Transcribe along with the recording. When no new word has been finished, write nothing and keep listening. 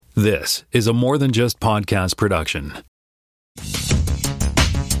This is a More Than Just Podcast production.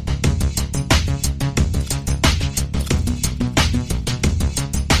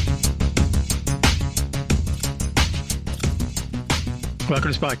 Welcome to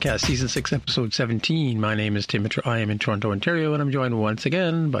this podcast, Season 6, Episode 17. My name is Tim Mitchell. I am in Toronto, Ontario, and I'm joined once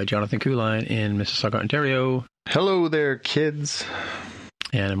again by Jonathan Kuline in Mississauga, Ontario. Hello there, kids.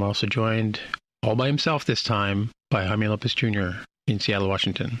 And I'm also joined, all by himself this time, by Jaime Lopez Jr. in Seattle,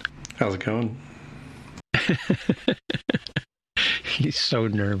 Washington. How's it going? He's so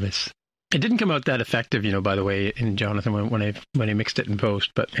nervous. It didn't come out that effective, by the way, in Jonathan when I mixed it in post,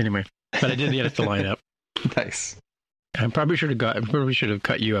 but anyway. But I did edit the lineup. Nice. I probably should have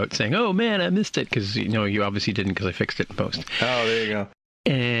cut you out saying, "Oh man, I missed it," because you obviously didn't because I fixed it in post. Oh, there you go.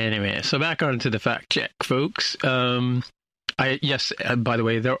 Anyway, so back on to the fact check, folks. By the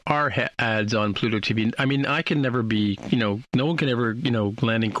way, there are ads on Pluto TV. I mean, I can never be, no one can ever,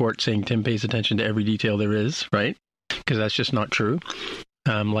 land in court saying Tim pays attention to every detail there is, right? Because that's just not true.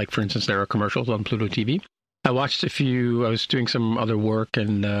 Like, for instance, there are commercials on Pluto TV. I watched a few. I was doing some other work,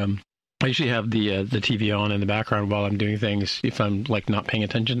 and I usually have the TV on in the background while I'm doing things if I'm like not paying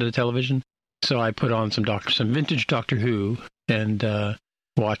attention to the television. So I put on some vintage Doctor Who and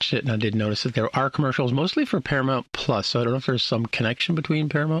watched it, and I did notice that there are commercials mostly for Paramount Plus. So I don't know if there's some connection between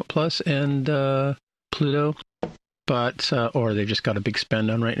Paramount Plus and Pluto, but or they've just got a big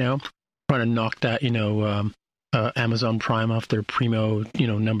spend on right now, trying to knock that Amazon Prime off their primo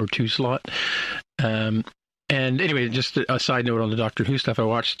number 2 slot. And anyway, just a side note on the Doctor Who stuff, I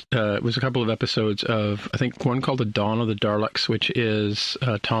watched, it was a couple of episodes of, I think, one called The Dawn of the Daleks, which is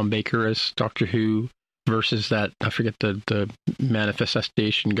Tom Baker as Doctor Who versus that, I forget the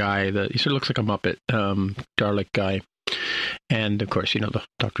manifestation guy, he sort of looks like a Muppet, Dalek guy. And, of course, the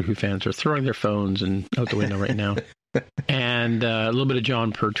Doctor Who fans are throwing their phones out the window right now. And a little bit of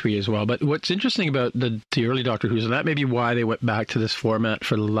John Pertwee as well. But what's interesting about the early Doctor Who's, and that may be why they went back to this format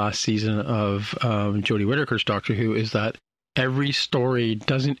for the last season of Jodie Whittaker's Doctor Who, is that every story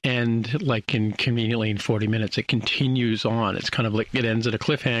doesn't end conveniently in 40 minutes. It continues on. It's kind of like it ends at a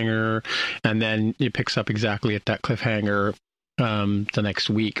cliffhanger, and then it picks up exactly at that cliffhanger the next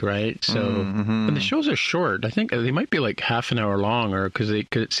week, right? So, and the shows are short. I think they might be like half an hour long, or because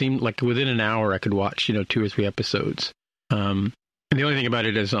it seemed like within an hour I could watch 2 or 3 episodes. And the only thing about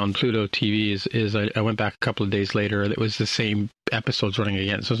it is on Pluto TV is I went back a couple of days later. It was the same episodes running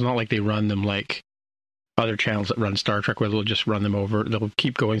again, so it's not like they run them like other channels that run Star Trek, where they'll just run them over. They'll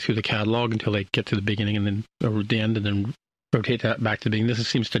keep going through the catalog until they get to the beginning, and then over the end, and then rotate that back to the beginning. This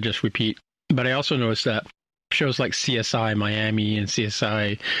seems to just repeat. But I also noticed that shows like CSI Miami and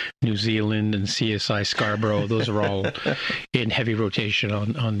CSI New Zealand and CSI Scarborough, those are all in heavy rotation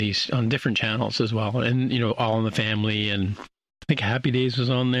on different channels as well. And, All in the Family, and I think Happy Days was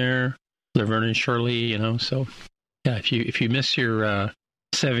on there, Laverne and Shirley, so yeah, if you miss your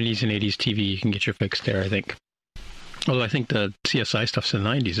 70s and 80s TV, you can get your fix there, I think. Although I think the CSI stuff's in the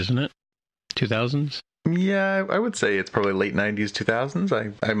 90s, isn't it? 2000s? Yeah, I would say it's probably late 90s,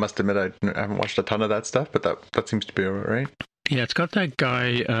 2000s. I must admit I haven't watched a ton of that stuff, but that seems to be right. Yeah, it's got that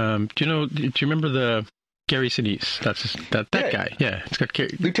guy. Do you remember the Gary Sinise? That's that guy. Yeah, it's got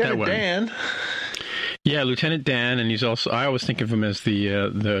Lieutenant Dan. Yeah, Lieutenant Dan, and he's also, I always think of him as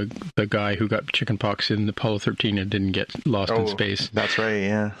the guy who got chickenpox in Apollo 13 and didn't get lost in space. That's right.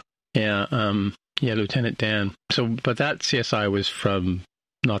 Yeah. Yeah, Lieutenant Dan. So, but that CSI was from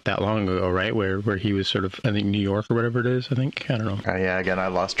not that long ago, right? Where he was sort of, I think, New York or whatever it is, I think. I don't know. Yeah, again, I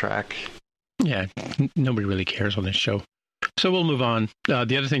lost track. Yeah, nobody really cares on this show. So we'll move on. The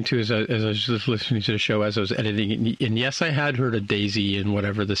other thing, too, is as I was just listening to the show, as I was editing, and yes, I had heard of Daisy and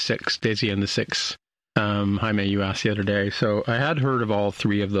whatever, Daisy and the Six. Jaime, you asked the other day. So I had heard of all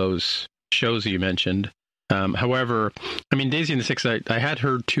 3 of those shows that you mentioned. However, I mean, Daisy and the Six, I had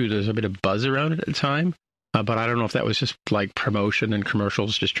heard, too, there's a bit of buzz around it at the time. But I don't know if that was just like promotion and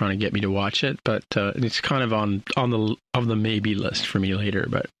commercials just trying to get me to watch it. But it's kind of on the maybe list for me later.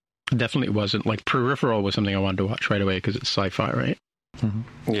 But definitely wasn't like Peripheral was something I wanted to watch right away because it's sci-fi, right?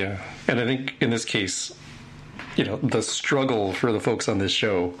 Mm-hmm. Yeah, and I think in this case, the struggle for the folks on this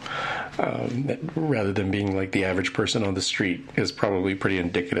show, rather than being like the average person on the street, is probably pretty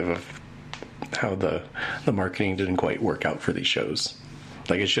indicative of how the marketing didn't quite work out for these shows.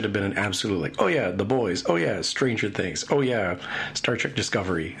 Like, it should have been an absolute, like, oh yeah, The Boys, oh yeah, Stranger Things, oh yeah, Star Trek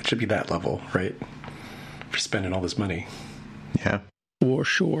Discovery. It should be that level, right? For spending all this money. Yeah. For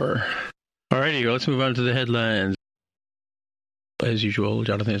sure. Alrighty, let's move on to the headlines. as usual,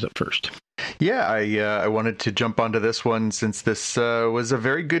 Jonathan is up first. Yeah, I wanted to jump onto this one since this was a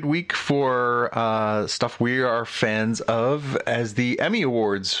very good week for stuff we are fans of, as the Emmy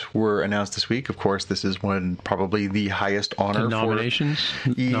Awards were announced this week. Of course, this is one probably the highest honor. The nominations?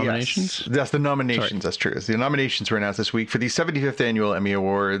 Nominations? Yes, the nominations. Sorry. That's true. The nominations were announced this week for the 75th Annual Emmy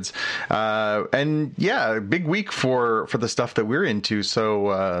Awards. And yeah, big week for the stuff that we're into.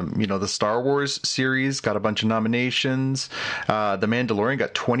 So, the Star Wars series got a bunch of nominations. The Mandalorian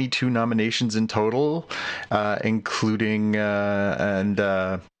got 22 nominations in total, including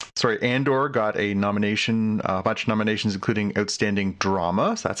Andor got a nomination, a bunch of nominations, including Outstanding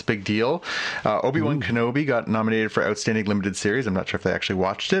Drama. So that's a big deal. Obi-Wan Kenobi got nominated for Outstanding Limited Series. I'm not sure if they actually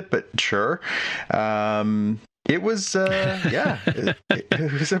watched it, but sure. It was,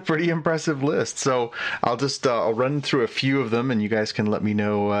 it was a pretty impressive list. So I'll run through a few of them, and you guys can let me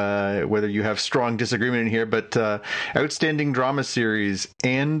know whether you have strong disagreement in here. But Outstanding Drama Series,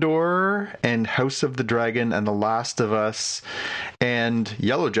 Andor and House of the Dragon and The Last of Us and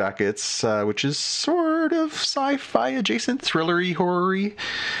Yellow Jackets, which is sort of sci-fi adjacent, thrillery, horror-y,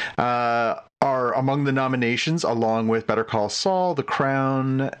 are among the nominations, along with Better Call Saul, The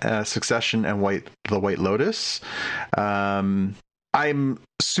Crown, Succession, and The White Lotus. I'm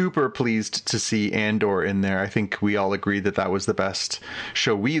super pleased to see Andor in there. I think we all agree that was the best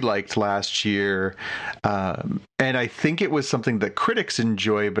show we liked last year. And I think it was something that critics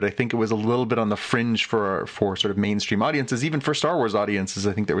enjoy, but I think it was a little bit on the fringe for sort of mainstream audiences, even for Star Wars audiences.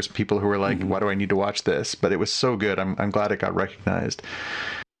 I think there was people who were like, why do I need to watch this? But it was so good. I'm glad it got recognized.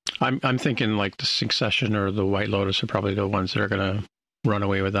 I'm thinking like the Succession or the White Lotus are probably the ones that are going to run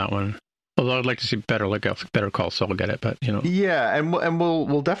away with that one. Although I'd like to see Better Call Saul get it, but Yeah, and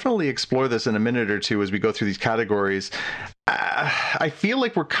we'll definitely explore this in a minute or two as we go through these categories. I feel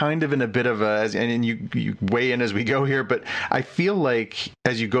like we're kind of in a bit of and you weigh in as we go here, but I feel like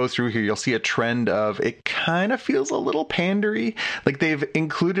as you go through here, you'll see a trend of it kind of feels a little pandery. Like they've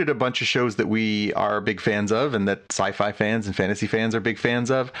included a bunch of shows that we are big fans of and that sci-fi fans and fantasy fans are big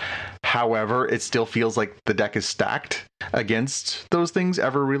fans of. However, it still feels like the deck is stacked against those things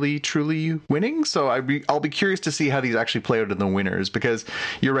ever really truly winning. So I'll be curious to see how these actually play out in the winners, because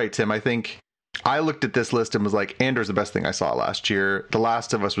you're right, Tim. I think I looked at this list and was like, Andor's the best thing I saw last year. The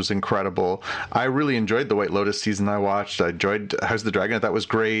Last of Us was incredible. I really enjoyed the White Lotus season I watched. I enjoyed House of the Dragon. That was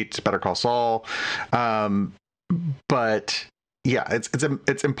great. Better Call Saul. But yeah,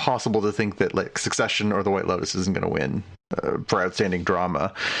 it's impossible to think that like Succession or the White Lotus isn't going to win for Outstanding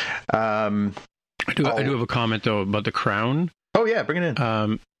Drama. I do have a comment though about The Crown. Oh yeah, bring it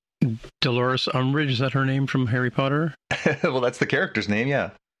in. Dolores Umbridge, is that her name from Harry Potter? Well, that's the character's name, yeah.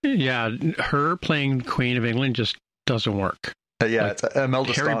 Yeah, her playing Queen of England just doesn't work. It's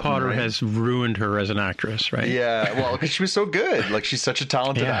Imelda Harry Staunton, Potter right? has ruined her as an actress, right? Yeah, well, because she was so good. Like, she's such a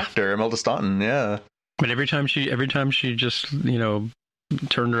talented actor, Imelda Staunton, yeah. But every time she just,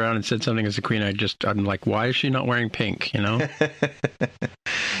 turned around and said something as a queen, I'm like, why is she not wearing pink,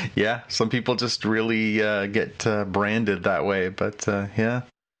 Yeah, some people just really get branded that way, but yeah.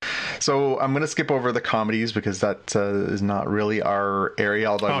 So I'm going to skip over the comedies because that is not really our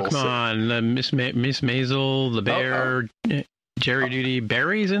area. Come on, Miss Maisel, The Bear, Jerry Duty,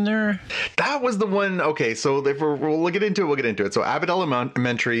 Barry's in there? That was the one. Okay, so if we'll get into it. So Abbott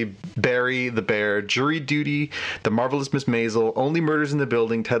Elementary, Barry, The Bear, Jury Duty, The Marvelous Miss Maisel, Only Murders in the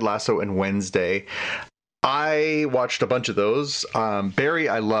Building, Ted Lasso, and Wednesday. I watched a bunch of those. Barry,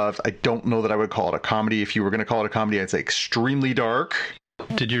 I loved. I don't know that I would call it a comedy. If you were going to call it a comedy, I'd say extremely dark.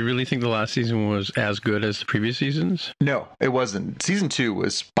 Did you really think the last season was as good as the previous seasons? No, it wasn't. Season 2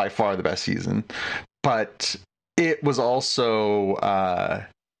 was by far the best season. But it was also,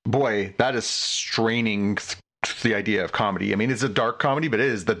 that is straining the idea of comedy. I mean, it's a dark comedy, but it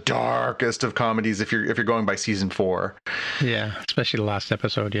is the darkest of comedies if you're going by season 4. Yeah, especially the last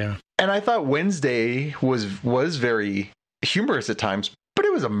episode, yeah. And I thought Wednesday was very humorous at times, but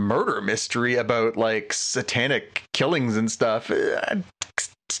it was a murder mystery about like satanic killings and stuff. I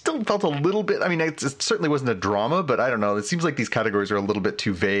still felt a little bit, I mean, it certainly wasn't a drama, but I don't know. It seems like these categories are a little bit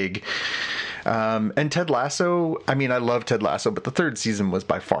too vague. And Ted Lasso, I mean, I love Ted Lasso, but the third season was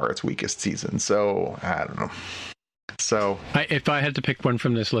by far its weakest season. So I don't know. So if I had to pick one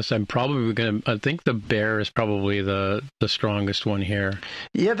from this list, I'm probably I think The Bear is probably the strongest one here.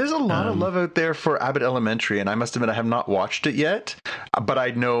 Yeah, there's a lot of love out there for Abbott Elementary, and I must admit I have not watched it yet, but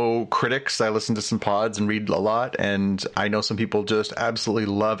I know critics. I listen to some pods and read a lot, and I know some people just absolutely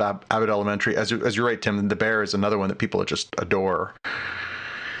love Abbott Elementary. As you're right, Tim, The Bear is another one that people just adore.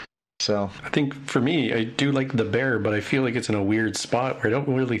 So So I think for me, I do like The Bear, but I feel like it's in a weird spot where I don't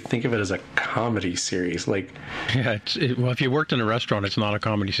really think of it as a comedy series. Like, Yeah, well, if you worked in a restaurant, it's not a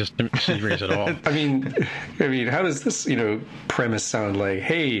comedy series at all. I mean, how does this, premise sound like?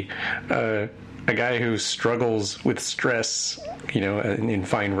 Hey, a guy who struggles with stress, in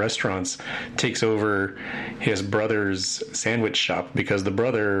fine restaurants, takes over his brother's sandwich shop because the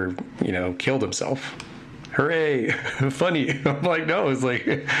brother, killed himself. Hooray! Funny. I'm like, no, it's like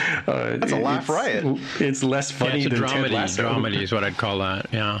that's a laugh riot. It's less funny it's a than Ted Lasso. Dramedy is what I'd call that.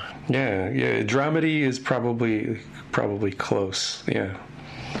 Yeah. Yeah. Dramedy is probably close. Yeah.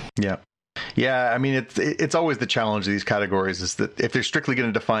 Yeah. Yeah, I mean, it's always the challenge of these categories is that if they're strictly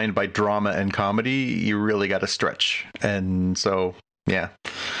going to define by drama and comedy, you really got to stretch. And so, yeah.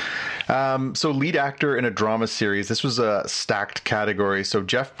 So lead actor in a drama series. This was a stacked category. So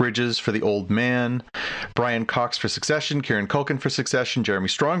Jeff Bridges for The Old Man, Brian Cox for Succession, Kieran Culkin for Succession, Jeremy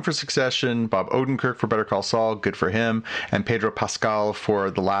Strong for Succession, Bob Odenkirk for Better Call Saul, good for him, and Pedro Pascal for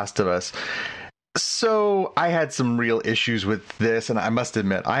The Last of Us. So I had some real issues with this, and I must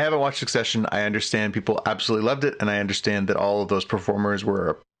admit, I haven't watched Succession. I understand people absolutely loved it, and I understand that all of those performers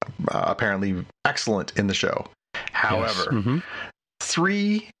were apparently excellent in the show. However,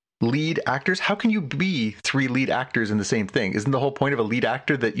 3 lead actors, how can you be 3 lead actors in the same thing? Isn't the whole point of a lead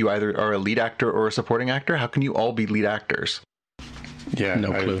actor that you either are a lead actor or a supporting actor? How can you all be lead actors? Yeah,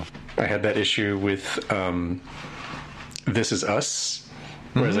 no clue. I had that issue with This Is Us.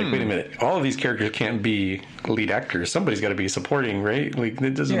 Where I was like, wait a minute, all of these characters can't be lead actors. Somebody's got to be supporting, right? Like,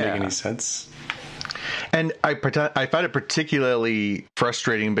 it doesn't make any sense. And I find it particularly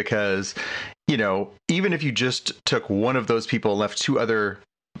frustrating because, even if you just took one of those people and left 2 other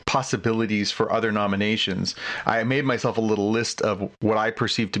possibilities for other nominations, I made myself a little list of what I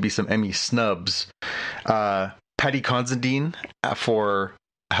perceive to be some Emmy snubs. Paddy Considine for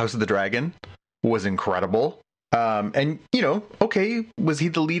House of the Dragon was incredible. And, okay, was he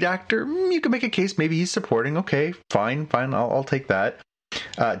the lead actor? You could make a case. Maybe he's supporting. Okay, fine. I'll take that.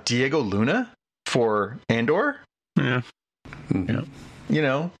 Diego Luna for Andor. Yeah.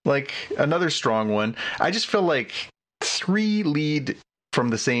 Like another strong one. I just feel like 3 lead from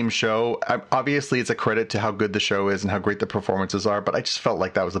the same show. Obviously, it's a credit to how good the show is and how great the performances are, but I just felt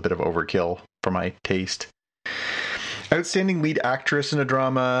like that was a bit of overkill for my taste. Outstanding lead actress in a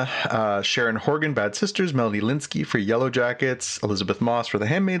drama, Sharon Horgan, Bad Sisters, Melanie Linsky for Yellow Jackets, Elizabeth Moss for The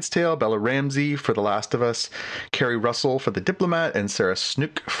Handmaid's Tale, Bella Ramsey for The Last of Us, Kerry Russell for The Diplomat, and Sarah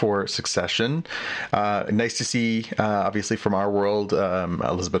Snook for Succession. Nice to see, obviously, from our world,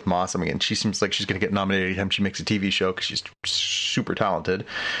 Elizabeth Moss. I mean, she seems like she's going to get nominated anytime she makes a TV show because she's super talented.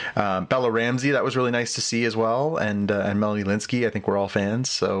 Bella Ramsey, that was really nice to see as well, and Melanie Linsky, I think we're all fans,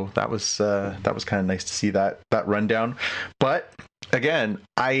 so that was kind of nice to see that rundown. But again,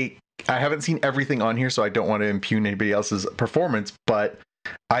 I haven't seen everything on here, so I don't want to impugn anybody else's performance, but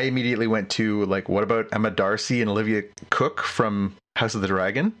I immediately went to, like, what about Emma Darcy and Olivia Cooke from House of the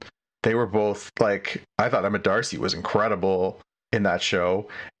Dragon? They were both, like, I thought Emma Darcy was incredible in that show.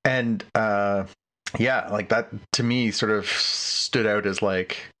 And like that to me sort of stood out as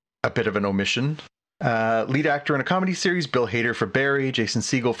like a bit of an omission. Lead actor in a comedy series, Bill Hader for Barry, Jason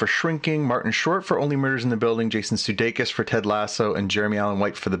Segel for Shrinking, Martin Short for Only Murders in the Building, Jason Sudeikis for Ted Lasso, and Jeremy Allen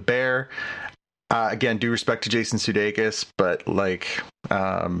White for The Bear. Again, due respect to Jason Sudeikis, but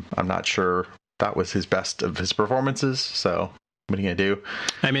I'm not sure that was his best of his performances. So what are you gonna do?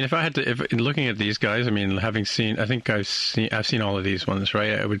 I mean, if looking at these guys, I mean, I've seen all of these ones,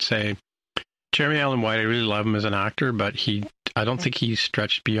 right? I would say Jeremy Allen White, I really love him as an actor, but I don't think he's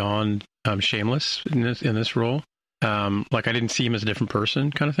stretched beyond Shameless in this role. I didn't see him as a different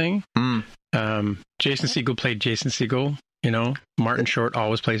person, kind of thing. Jason Segel played Jason Segel. Martin Short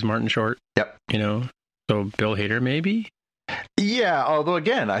always plays Martin Short. Yep. So Bill Hader maybe. Yeah, although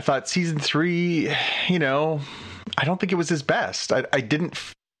again, I thought season 3, I don't think it was his best. I didn't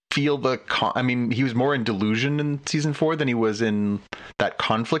feel he was more in delusion in season 4 than he was in that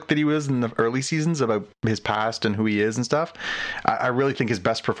conflict that he was in the early seasons about his past and who he is and stuff. I really think his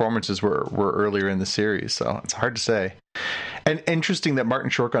best performances were earlier in the series, so it's hard to say. And interesting that Martin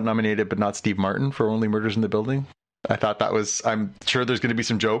Short got nominated but not Steve Martin for Only Murders in the Building. I thought I'm sure there's going to be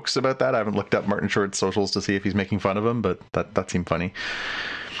some jokes about that. I haven't looked up Martin Short's socials to see if he's making fun of him, but that seemed funny.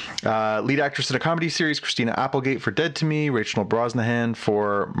 Lead actress in a comedy series, Christina Applegate for Dead to Me, Rachel Brosnahan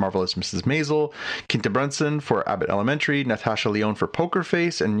for Marvelous Mrs. Maisel, Quinta Brunson for Abbott Elementary, Natasha Lyonne for Poker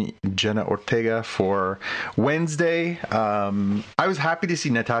Face, and Jenna Ortega for Wednesday. I was happy to see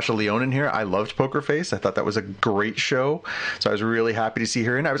Natasha Lyonne in here. I loved Poker Face. I thought that was a great show, so I was really happy to see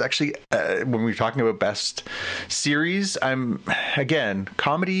her in. I was actually, when we were talking about best series, again,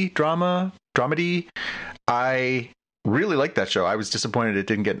 comedy, drama, dramedy, I really liked that show. I was disappointed it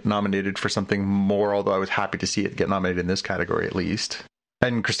didn't get nominated for something more, although I was happy to see it get nominated in this category at least.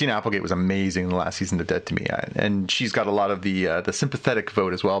 And Christina Applegate was amazing in the last season of Dead to Me, and she's got a lot of the sympathetic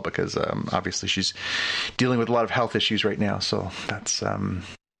vote as well, because obviously she's dealing with a lot of health issues right now, so that's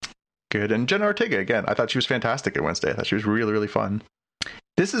good. And Jenna Ortega, again, I thought she was fantastic at Wednesday. I thought she was really, really fun.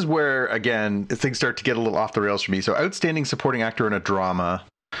 This is where, again, things start to get a little off the rails for me. So outstanding supporting actor in a drama,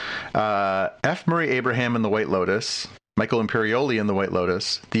 F. Murray Abraham in The White Lotus, Michael Imperioli in The White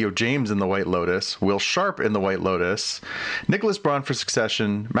Lotus, Theo James in The White Lotus, Will Sharp in The White Lotus, Nicholas Braun for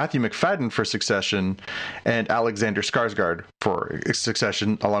Succession, Matthew McFadden for Succession, and Alexander Skarsgård for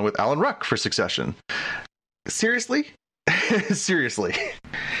Succession, along with Alan Ruck for Succession. Seriously? Seriously.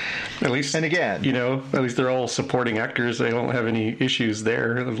 At least, and again, at least they're all supporting actors. They don't have any issues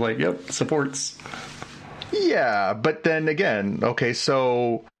there. It's like, yep, supports. Yeah, but then again, okay,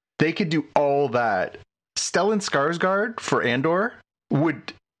 so they could do all that. Stellan Skarsgård for Andor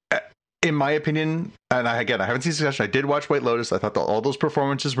would, in my opinion, and I haven't seen Succession. I did watch White Lotus. I thought all those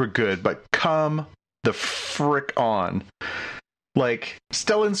performances were good, but come the frick on. Like,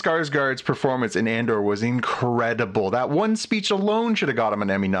 Stellan Skarsgård's performance in Andor was incredible. That one speech alone should have got him an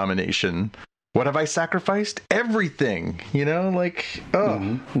Emmy nomination. What have I sacrificed? Everything, And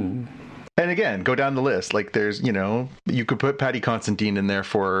again, go down the list. Like, there's, you could put Paddy Considine in there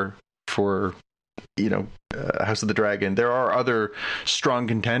for House of the Dragon. There are other strong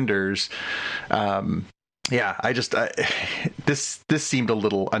contenders. This seemed a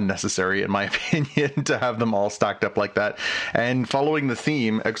little unnecessary, in my opinion, to have them all stacked up like that. And following the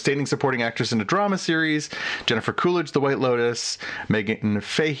theme, outstanding supporting actress in a drama series, Jennifer Coolidge, The White Lotus, Megan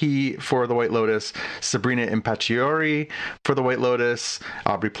Fahey for The White Lotus, Sabrina Impacciori for The White Lotus,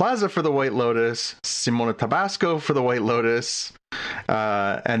 Aubrey Plaza for The White Lotus, Simona Tabasco for The White Lotus,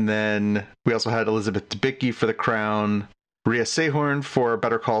 and then we also had Elizabeth Debicki for The Crown, Rhea Seehorn for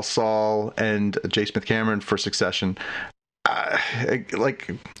Better Call Saul, and J. Smith Cameron for Succession.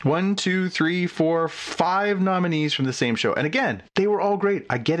 1, 2, 3, 4, 5 nominees from the same show. And again, they were all great.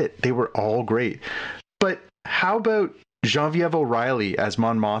 I get it. They were all great. But how about Genevieve O'Reilly as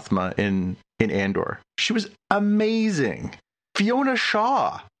Mon Mothma in Andor? She was amazing. Fiona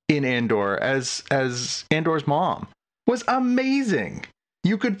Shaw in Andor as Andor's mom was amazing.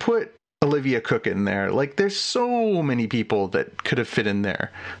 You could put Olivia Cook in there. Like, there's so many people that could have fit in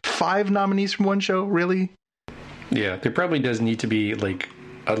there. 5 nominees from one show, really? Yeah, there probably does need to be like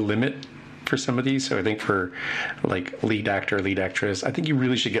a limit for some of these. So I think for like lead actor, lead actress, I think you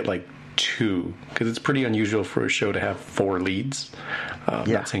really should get like 2, because it's pretty unusual for a show to have 4 leads.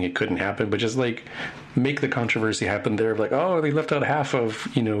 Not saying it couldn't happen, but just like make the controversy happen there of like, oh, they left out half of,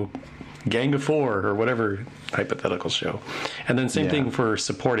 Gang of 4 or whatever hypothetical show. And then same thing for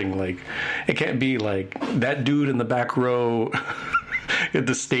supporting. Like, it can't be like that dude in the back row at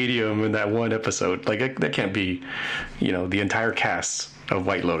the stadium in that one episode. Like, that can't be, the entire cast of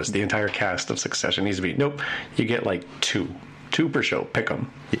White Lotus, the entire cast of Succession needs to be. Nope, you get like 2 per show. Pick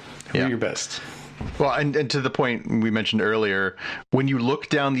them. Who are your best? Well, and to the point we mentioned earlier, when you look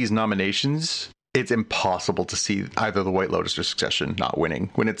down these nominations, it's impossible to see either The White Lotus or Succession not winning.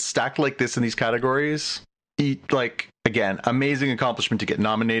 When it's stacked like this in these categories, again, amazing accomplishment to get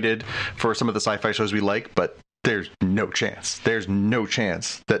nominated for some of the sci-fi shows we like, but there's no chance. There's no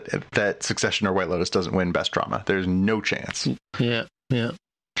chance that Succession or White Lotus doesn't win Best Drama. There's no chance. Yeah.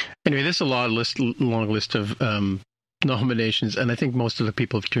 Anyway, this is a long list of nominations, and I think most of the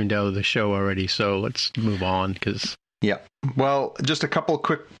people have tuned out of the show already, so let's move on, because... Yeah. Well, just a couple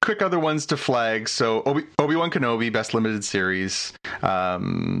quick other ones to flag. So Obi-Wan Kenobi, Best Limited Series.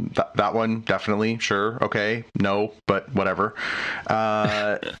 That one, definitely. Sure. Okay. No, but whatever.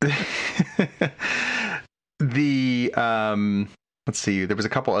 Let's see. There was a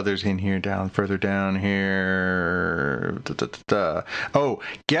couple others in here further down here. Oh,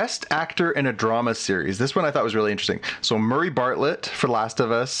 guest actor in a drama series. This one I thought was really interesting. So Murray Bartlett for Last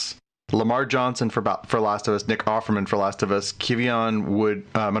of Us, Lamar Johnson for Last of Us, Nick Offerman for Last of Us,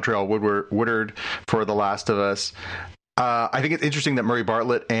 Montreal Woodard for The Last of Us, I think it's interesting that Murray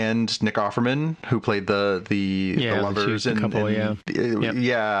Bartlett and Nick Offerman, who played the lovers and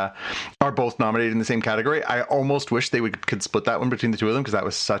are both nominated in the same category. I almost wish they could split that one between the two of them, because that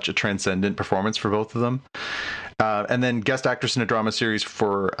was such a transcendent performance for both of them. And then guest actress in a drama series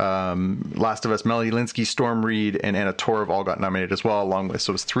for Last of Us, Melanie Linsky, Storm Reed, and Anna Torv all got nominated as well, along with,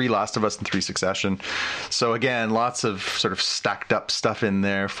 so it was 3 Last of Us and 3 Succession. So again, lots of sort of stacked up stuff in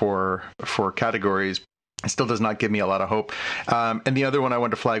there for categories. It still does not give me a lot of hope. And the other one I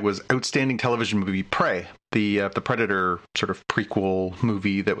wanted to flag was Outstanding Television Movie, Prey, the Predator sort of prequel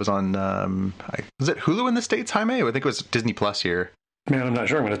movie that was on, was it Hulu in the States, Jaime? I think it was Disney Plus here. Man, I'm not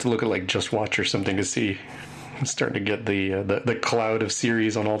sure. I'm going to have to look at like Just Watch or something to see. I'm starting to get the cloud of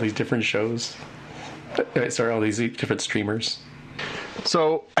series on all these different shows. Sorry, all these different streamers.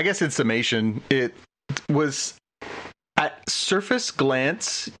 So I guess in summation, it was at surface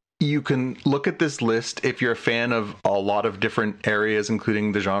glance, you can look at this list if you're a fan of a lot of different areas,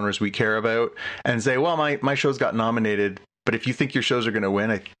 including the genres we care about, and say, well, my show's got nominated. But if you think your shows are going to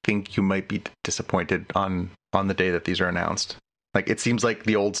win, I think you might be disappointed on the day that these are announced. Like, it seems like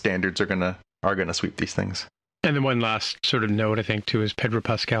the old standards are gonna sweep these things. And then one last sort of note, I think, too, is Pedro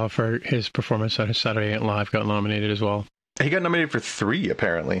Pascal for his performance on his Saturday Night Live got nominated as well. He got nominated for 3,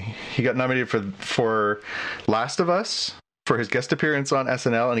 apparently. He got nominated for Last of Us, for his guest appearance on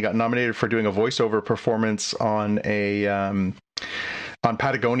SNL, and he got nominated for doing a voiceover performance on on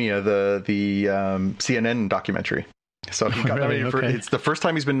Patagonia, the CNN documentary. So he got nominated for. It's the first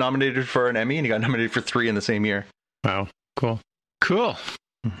time he's been nominated for an Emmy, and he got nominated for 3 in the same year. Wow, cool.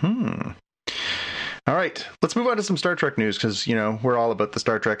 Mm-hmm. All right, let's move on to some Star Trek news, because, we're all about the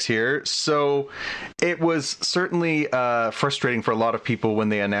Star Treks here. So it was certainly frustrating for a lot of people when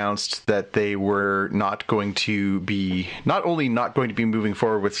they announced that they were not only not going to be moving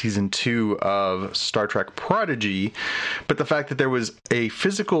forward with season 2 of Star Trek Prodigy, but the fact that there was a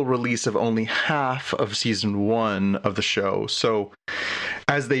physical release of only half of season 1 of the show. So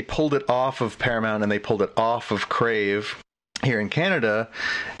as they pulled it off of Paramount and they pulled it off of Crave here in Canada,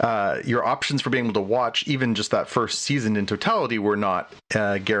 your options for being able to watch even just that first season in totality were not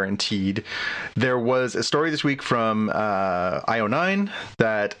guaranteed. There was a story this week from IO9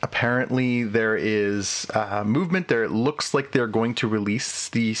 that apparently there is movement there. It looks like they're going to release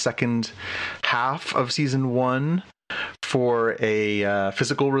the second half of season 1 for a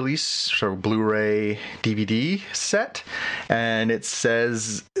physical release, so Blu-ray DVD set. And it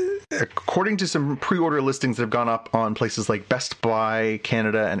says, according to some pre-order listings that have gone up on places like Best Buy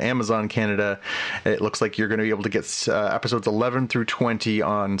Canada and Amazon Canada, it looks like you're going to be able to get episodes 11 through 20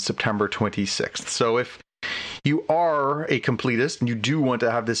 on September 26th. So if you are a completist and you do want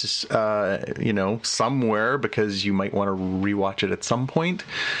to have this, somewhere, because you might want to rewatch it at some point,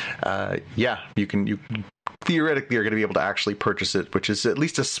 you theoretically are going to be able to actually purchase it, which is at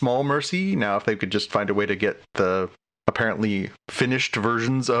least a small mercy. Now, if they could just find a way to get the apparently finished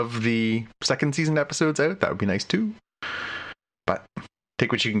versions of the second season episodes out, that would be nice too. But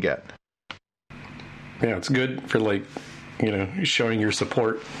take what you can get. Yeah, it's good for showing your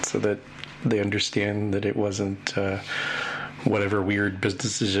support so that they understand that it wasn't whatever weird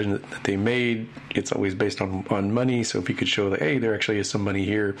business decision that they made. It's always based on money. So if you could show that, hey, there actually is some money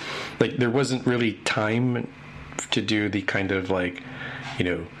here. Like, there wasn't really time to do the kind of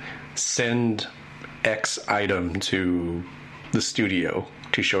send X item to the studio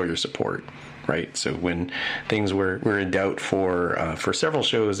to show your support, right? So when things were in doubt for several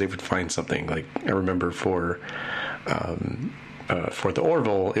shows, they would find something. Like, I remember for the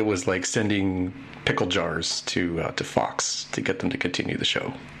Orville, it was like sending pickle jars to Fox to get them to continue the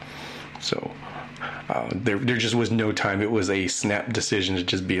show. So there just was no time. It was a snap decision to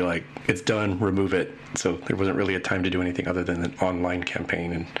just be like, it's done, remove it. So there wasn't really a time to do anything other than an online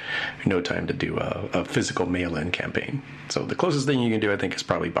campaign, and no time to do a physical mail-in campaign. So the closest thing you can do, I think, is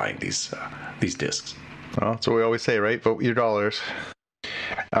probably buying these discs. Well, that's what we always say, right? Vote with your dollars.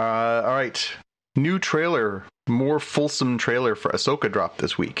 All right. New trailer, more fulsome trailer for Ahsoka dropped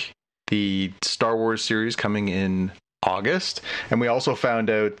this week. The Star Wars series coming in August, and we also found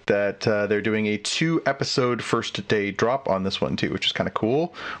out that they're doing a 2-episode first day drop on this one too, which is kind of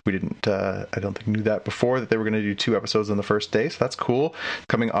cool. We didn't I don't think knew that before, that they were going to do 2 episodes on the first day, so that's cool.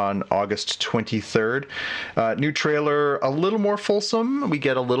 Coming on August 23rd. New trailer, a little more fulsome. We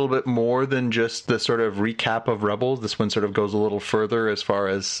get a little bit more than just the sort of recap of Rebels. This one sort of goes a little further as far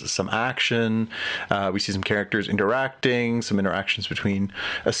as some action. We see some characters interacting, some interactions between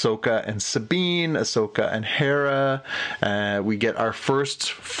Ahsoka and Sabine, Ahsoka and Hera. We get our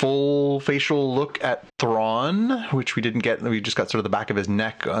first full facial look at Thrawn, which we didn't get. We just got sort of the back of his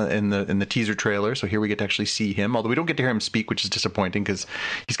neck in the teaser trailer. So here we get to actually see him, although we don't get to hear him speak, which is disappointing because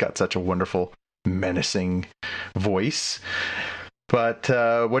he's got such a wonderful, menacing voice. But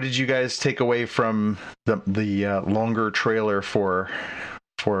what did you guys take away from the longer trailer for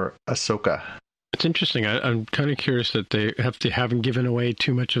Ahsoka? It's interesting. I'm kind of curious that they haven't given away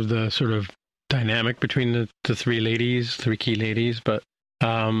too much of the sort of dynamic between the three key ladies. But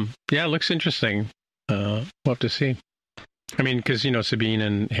yeah, it looks interesting. We'll have to see. I mean, because Sabine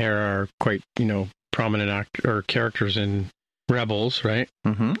and Hera are quite prominent characters in Rebels, right?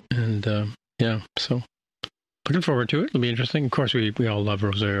 Mm-hmm. And yeah, so looking forward to it. It'll be interesting. Of course, we all love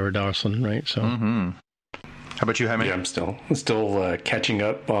Rosario Dawson, right? So. Mm-hmm. How about you, Jaime? Yeah, I'm still catching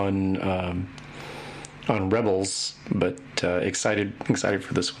up on Rebels, but excited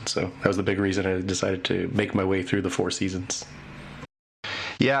for this one. So that was the big reason I decided to make my way through the 4 seasons.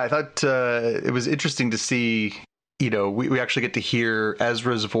 Yeah, I thought it was interesting to see. We actually get to hear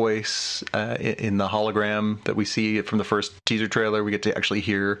Ezra's voice in the hologram that we see from the first teaser trailer. We get to actually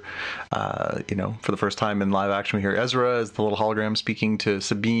hear, for the first time in live action, we hear Ezra as the little hologram speaking to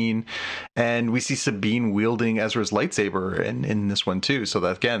Sabine. And we see Sabine wielding Ezra's lightsaber in this one, too. So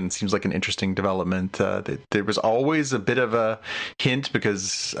that, again, seems like an interesting development. There was always a bit of a hint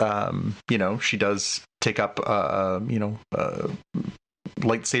because, she does take up,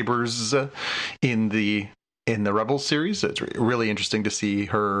 lightsabers in the Rebels series. It's really interesting to see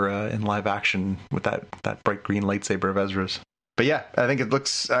her in live action with that bright green lightsaber of Ezra's. But yeah, I think it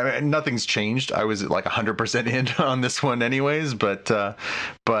looks. Nothing's changed. I was like 100% in on this one, anyways. But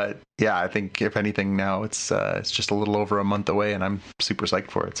yeah, I think if anything, now it's just a little over a month away, and I'm super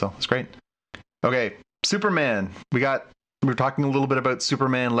psyched for it. So it's great. Okay, Superman. We're talking a little bit about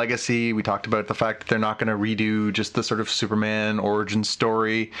Superman Legacy. We talked about the fact that they're not going to redo just the sort of Superman origin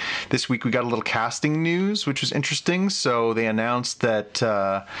story. This week we got a little casting news, which was interesting. So they announced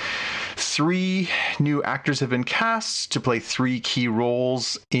that 3 new actors have been cast to play 3 key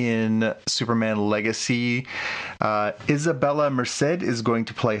roles in Superman Legacy. Isabella Merced is going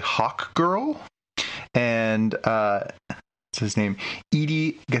to play Hawk Girl. And what's his name?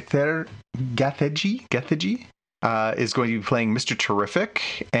 Edie Gathegi is going to be playing Mr.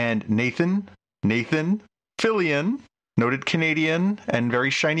 Terrific, and Nathan Fillion, noted Canadian and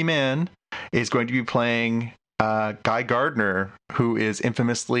very shiny man, is going to be playing Guy Gardner, who is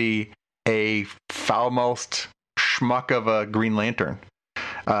infamously a foul-mouthed schmuck of a Green Lantern,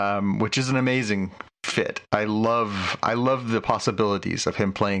 which is an amazing fit. I love the possibilities of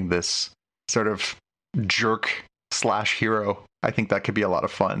him playing this sort of jerk / hero. I think that could be a lot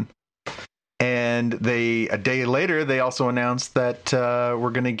of fun. And a day later, they also announced that we're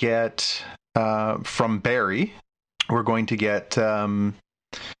going to get, from Barry, we're going to get Anthony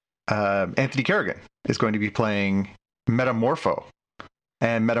Kerrigan is going to be playing Metamorpho.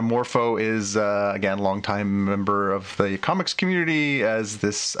 And Metamorpho is, again, longtime member of the comics community as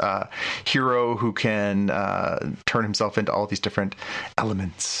this hero who can turn himself into all these different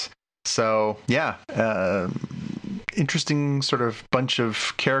elements. So, yeah, interesting sort of bunch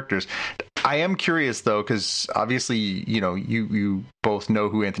of characters. I am curious, though, because obviously, you both know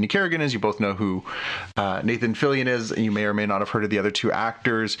who Anthony Kerrigan is. You both know who Nathan Fillion is. And you may or may not have heard of the other 2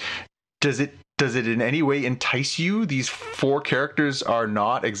 actors. Does it in any way entice you? These 4 characters are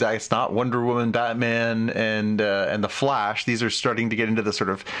not exact. It's not Wonder Woman, Batman, and the Flash. These are starting to get into the sort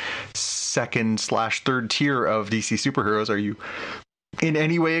of second / third tier of DC superheroes. Are you in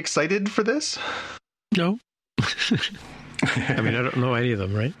any way excited for this? No. I mean, I don't know any of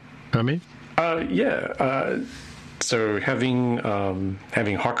them, right? I mean, yeah. So having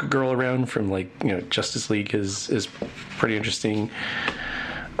Hawk Girl around from Justice League is pretty interesting.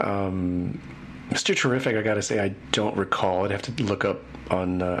 Mr. Terrific, I gotta say, I don't recall. I'd have to look up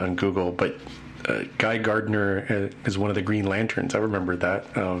on Google, but Guy Gardner is one of the Green Lanterns. I remember that.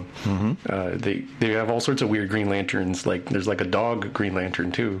 They have all sorts of weird Green Lanterns. Like there's like a dog Green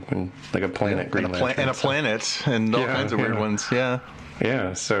Lantern too, and like a planet Green Lantern, and a planet, and all kinds of weird ones. Yeah.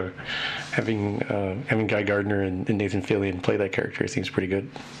 Yeah, so having Guy Gardner and Nathan Fillion play that character seems pretty good.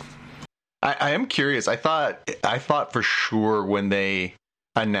 I am curious. I thought for sure when they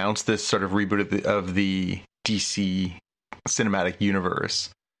announced this sort of reboot of the DC cinematic universe.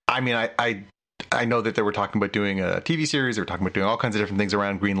 I mean, I know that they were talking about doing a TV series. They were talking about doing all kinds of different things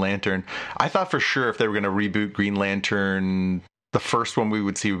around Green Lantern. I thought for sure if they were going to reboot Green Lantern, the first one we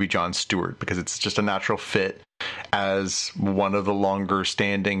would see would be Jon Stewart, because it's just a natural fit as one of the longer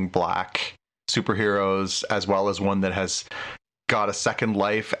standing black superheroes, as well as one that has got a second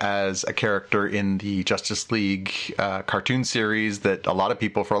life as a character in the Justice League cartoon series that for a lot of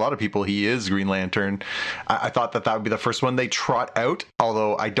people, he is Green Lantern. I thought that would be the first one they trot out,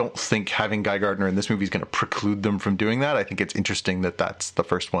 although I don't think having Guy Gardner in this movie is going to preclude them from doing that. I think it's interesting that that's the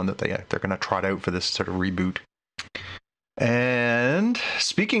first one that they're going to trot out for this sort of reboot. And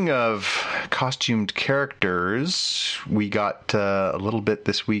speaking of costumed characters, we got a little bit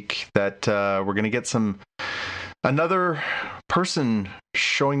this week that we're going to get another person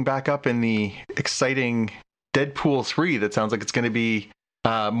showing back up in the exciting Deadpool 3 that sounds like it's going to be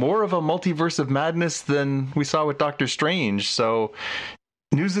more of a multiverse of madness than we saw with Doctor Strange. So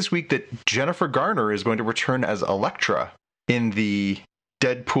news this week that Jennifer Garner is going to return as Elektra in the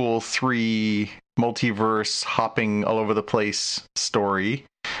Deadpool 3 multiverse hopping all over the place story.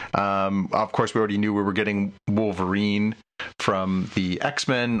 Of course, we already knew we were getting Wolverine from the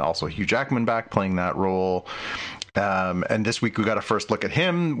X-Men, also Hugh Jackman back playing that role. And this week we got a first look at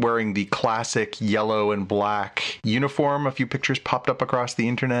him wearing the classic yellow and black uniform. A few pictures popped up across the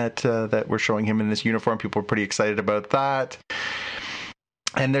internet that were showing him in this uniform. People were pretty excited about that.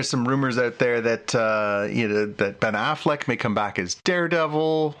 And there's some rumors out there that that Ben Affleck may come back as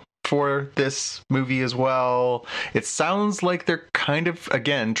Daredevil for this movie as well. It sounds like they're kind of,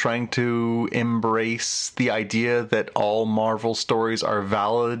 again, trying to embrace the idea that all Marvel stories are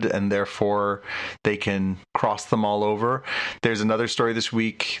valid and therefore they can cross them all over. There's another story this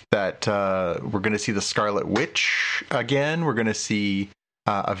week that we're going to see the Scarlet Witch again. We're going to see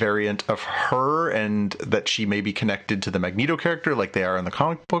a variant of her, and that she may be connected to the Magneto character like they are in the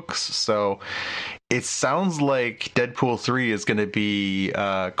comic books. So it sounds like Deadpool 3 is going to be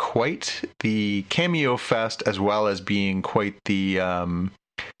quite the cameo fest, as well as being quite the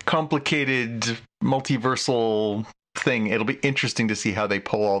complicated multiversal thing. It'll be interesting to see how they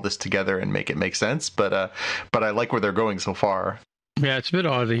pull all this together and make it make sense. But I like where they're going so far. Yeah, it's a bit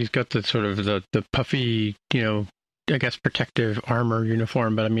odd that he's got the sort of the puffy, I guess, protective armor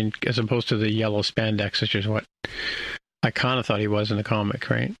uniform, but I mean, as opposed to the yellow spandex, which is what I kind of thought he was in the comic,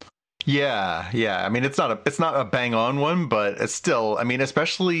 right? Yeah. I mean, it's not a bang on one, but it's still, I mean,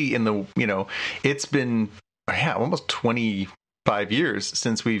 especially in the, it's been almost 25 years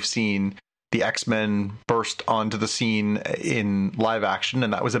since we've seen the X-Men burst onto the scene in live action,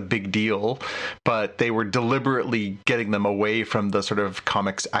 and that was a big deal. But they were deliberately getting them away from the sort of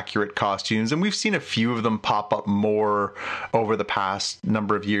comics accurate costumes, and we've seen a few of them pop up more over the past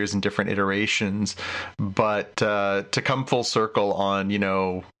number of years in different iterations. But to come full circle on,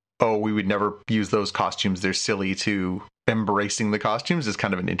 we would never use those costumes, they're silly, to embracing the costumes is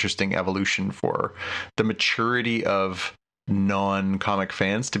kind of an interesting evolution for the maturity of non-comic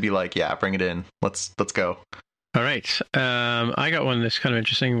fans to be like, yeah, bring it in, let's go. All right, I got one that's kind of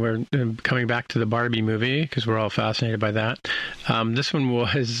interesting. We're coming back to the Barbie movie because we're all fascinated by that. This one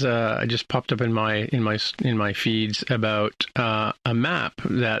was just popped up in my feeds about a map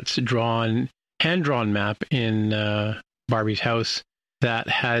that's hand-drawn map in Barbie's house that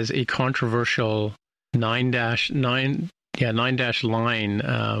has a controversial 9-line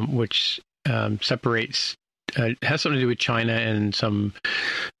which separates. Has something to do with China and some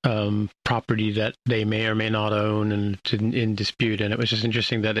property that they may or may not own, and it's in dispute. And it was just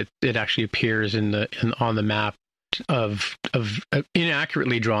interesting that it actually appears on the map of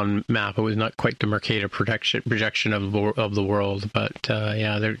inaccurately drawn map. It was not quite the Mercator projection of the world, but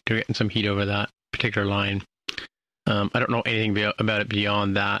they're getting some heat over that particular line. I don't know anything about it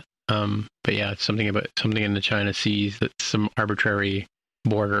beyond that, but yeah, it's something in the China seas that's some arbitrary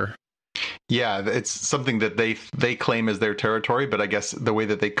border. Yeah, it's something that they claim as their territory, but I guess the way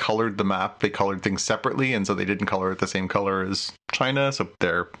that they colored the map, they colored things separately, and so they didn't color it the same color as China, so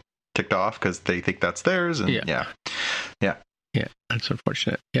they're ticked off because they think that's theirs. And yeah, that's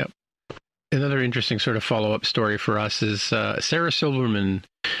unfortunate. Yep. Another interesting sort of follow-up story for us is Sarah Silverman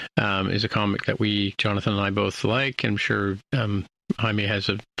is a comic that Jonathan and I both like. I'm sure Jaime has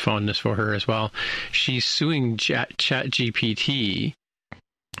a fondness for her as well. She's suing ChatGPT.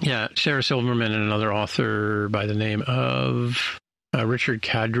 Yeah, Sarah Silverman and another author by the name of Richard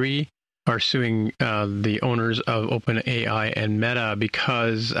Kadri are suing the owners of OpenAI and Meta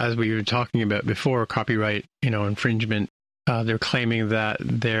because, as we were talking about before, copyright, infringement. They're claiming that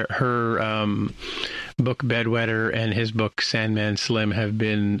her book Bedwetter and his book Sandman Slim have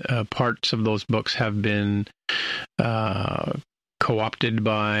been parts of those books have been co-opted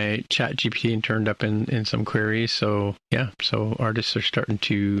by ChatGPT and turned up in some queries. So artists are starting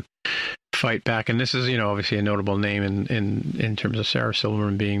to fight back, and this is obviously a notable name in terms of Sarah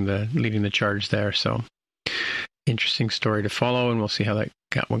Silverman being leading the charge there. So interesting story to follow, and we'll see how that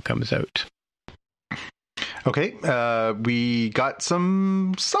one comes out. Okay, we got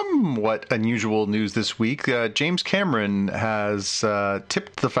some somewhat unusual news this week. James Cameron has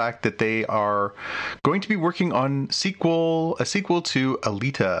tipped the fact that they are going to be working on a sequel to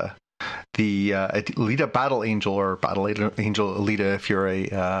Alita, the Alita Battle Angel, or Battle Angel Alita if you're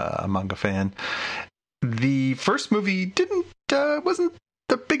a manga fan. The first movie wasn't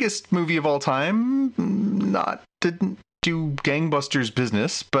the biggest movie of all time. Didn't do gangbusters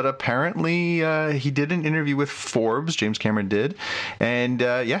business, but apparently he did an interview with Forbes. James Cameron did, and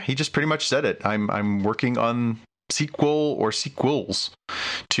he just pretty much said it. I'm working on sequel or sequels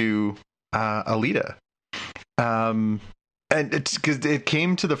to Alita. And it's because it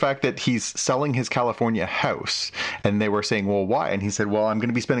came to the fact that he's selling his California house, and they were saying, well, why? And he said, well, I'm going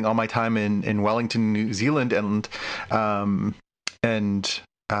to be spending all my time in Wellington, New Zealand, and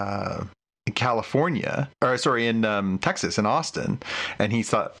in California, in Texas, in Austin. And he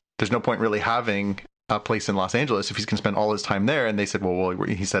thought there's no point really having a place in Los Angeles if he's going to spend all his time there. And they said, well,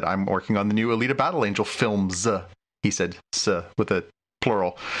 he said, I'm working on the new Alita Battle Angel films. He said, with a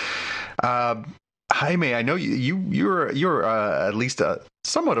plural. Jaime, I know you're at least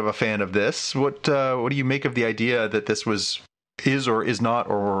somewhat of a fan of this. What do you make of the idea that this is or is not,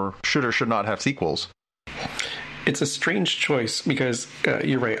 or should not have sequels? It's a strange choice because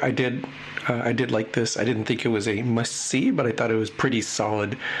you're right. I did like this. I didn't think it was a must see, but I thought it was pretty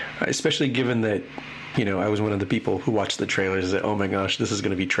solid, especially given that, I was one of the people who watched the trailers and said, oh my gosh, this is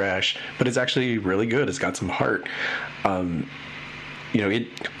going to be trash, but it's actually really good. It's got some heart.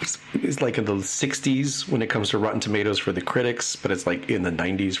 It's like in the 60s when it comes to Rotten Tomatoes for the critics, but it's like in the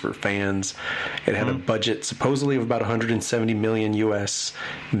 90s for fans. It had a budget supposedly of about 170 million US,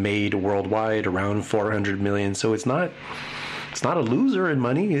 made worldwide around 400 million. So it's not a loser in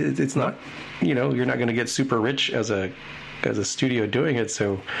money. It's not, you're not going to get super rich as a studio doing it.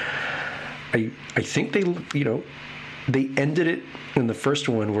 So I think they ended it in the first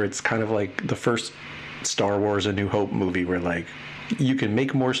one where it's kind of like the first Star Wars A New Hope movie where like, you can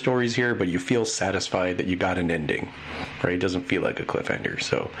make more stories here, but you feel satisfied that you got an ending, right? It doesn't feel like a cliffhanger.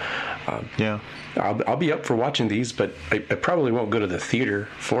 So, I'll be up for watching these, but I probably won't go to the theater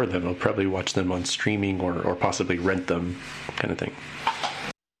for them. I'll probably watch them on streaming or possibly rent them, kind of thing.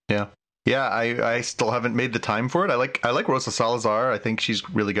 Yeah, I still haven't made the time for it. I like Rosa Salazar. I think she's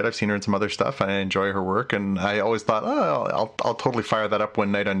really good. I've seen her in some other stuff. I enjoy her work, and I always thought, I'll totally fire that up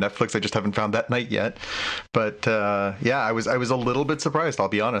one night on Netflix. I just haven't found that night yet. But I was a little bit surprised, I'll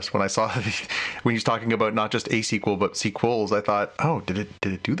be honest, when I saw when he was talking about not just a sequel but sequels. I thought, oh, did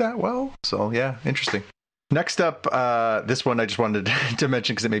it do that well? So yeah, interesting. Next up, this one I just wanted to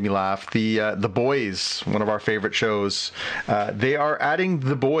mention because it made me laugh. The Boys, one of our favorite shows. They are adding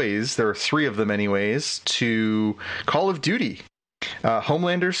The Boys, there are 3 of them anyways, to Call of Duty.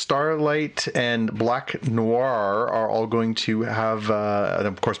 Homelander, Starlight, and Black Noir are all going to have, and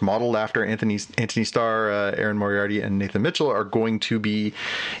of course, modeled after Anthony Starr, Aaron Moriarty, and Nathan Mitchell are going to be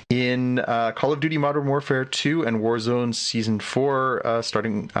in Call of Duty Modern Warfare 2 and Warzone Season 4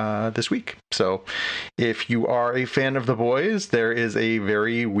 starting this week. So if you are a fan of The Boys, there is a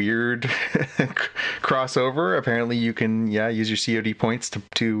very weird crossover. Apparently you can use your COD points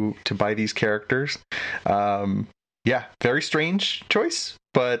to buy these characters. Very strange choice,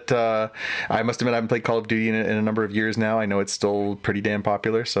 but I must admit I haven't played Call of Duty in a number of years now. I know it's still pretty damn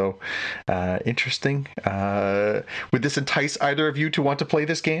popular, so interesting. Would this entice either of you to want to play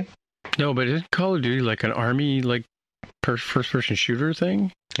this game? No, but isn't Call of Duty like an army, like first-person shooter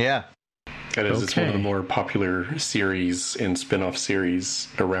thing? Yeah. It is. Okay. It's one of the more popular series and spin-off series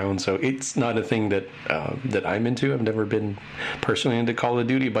around. So it's not a thing that I'm into. I've never been personally into Call of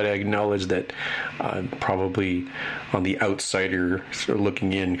Duty, but I acknowledge that I'm probably on the outsider sort of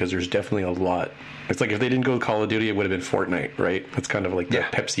looking in, because there's definitely a lot. It's like if they didn't go Call of Duty, it would have been Fortnite, right? It's kind of like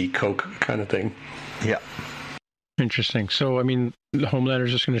that Pepsi Coke kind of thing. Yeah. Interesting. So, I mean, the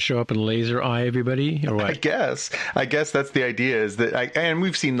Homelander's just going to show up and laser eye everybody, or what? I guess that's the idea. Is that, and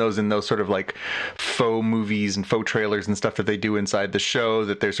we've seen those in those sort of like faux movies and faux trailers and stuff that they do inside the show.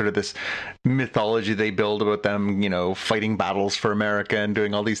 That there's sort of this mythology they build about them, fighting battles for America and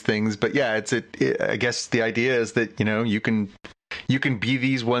doing all these things. But yeah, I guess the idea is that you can be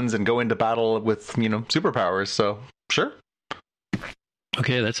these ones and go into battle with superpowers. So sure.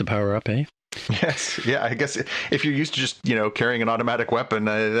 Okay, that's a power up, eh? Yes, yeah. I guess if you're used to just carrying an automatic weapon,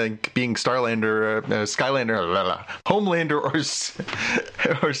 I think being Starlander, Skylander, Homelander,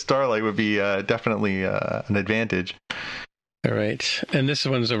 or Starlight would be definitely an advantage. All right. And this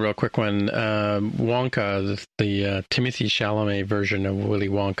one's a real quick one. Wonka, the Timothy Chalamet version of Willy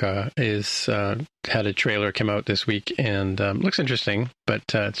Wonka, had a trailer come out this week and looks interesting, but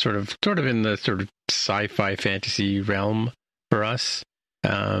it's sort of in the sort of sci-fi fantasy realm for us.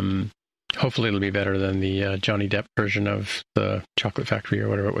 Hopefully it'll be better than the Johnny Depp version of the Chocolate Factory or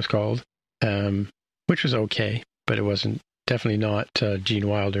whatever it was called, which was okay, but it wasn't, definitely not Gene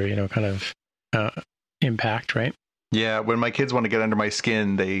Wilder, kind of impact, right? Yeah, when my kids want to get under my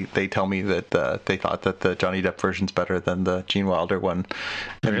skin, they tell me that they thought that the Johnny Depp version's better than the Gene Wilder one.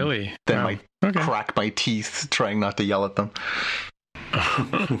 And really? Then I crack my teeth trying not to yell at them.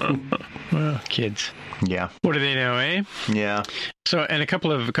 Well, kids. Yeah. What do they know, eh? Yeah. So, and a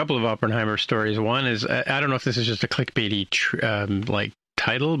couple of Oppenheimer stories. One is, I don't know if this is just a clickbaity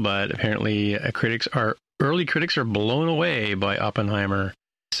title, but apparently early critics are blown away by Oppenheimer.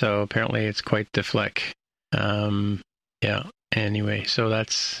 So apparently it's quite the flick. Yeah. Anyway, so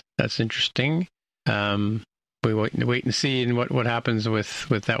that's interesting. We wait and see what happens with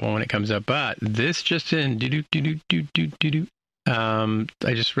that one when it comes up. But this just in,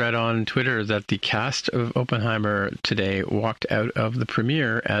 I just read on Twitter that the cast of Oppenheimer today walked out of the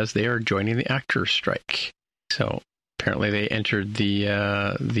premiere as they are joining the actors' strike. So apparently they entered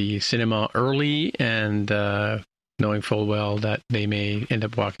the cinema early and knowing full well that they may end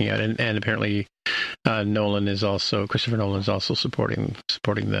up walking out. And apparently Christopher Nolan is also supporting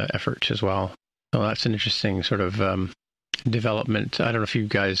the effort as well. So that's an interesting sort of development. I don't know if you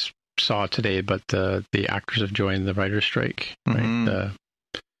guys saw today, but the actors have joined the writer's strike, right? Mm-hmm. The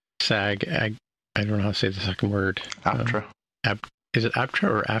SAG, I don't know how to say the second word. AFTRA. Is it AFTRA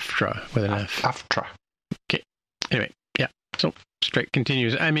or AFTRA with an F? AFTRA. Okay. Anyway, yeah. So strike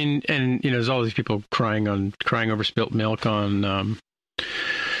continues. I mean, and there's all these people crying over spilt milk on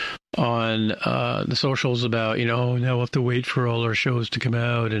the socials about, now we'll have to wait for all our shows to come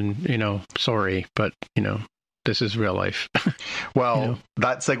out, and sorry, but this is real life. Well,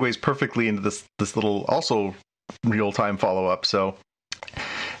 that segues perfectly into this little also real-time follow-up. So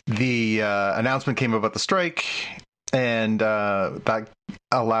the announcement came about the strike, and that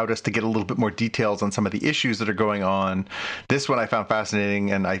allowed us to get a little bit more details on some of the issues that are going on. This one I found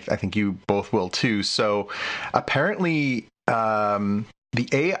fascinating, and I think you both will too. So apparently the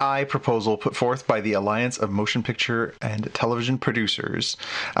AI proposal put forth by the Alliance of Motion Picture and Television Producers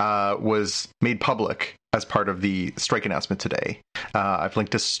was made public as part of the strike announcement today. I've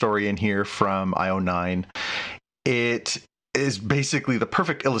linked a story in here from IO9. It is basically the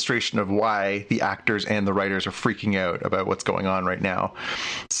perfect illustration of why the actors and the writers are freaking out about what's going on right now.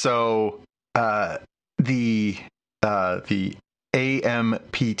 So the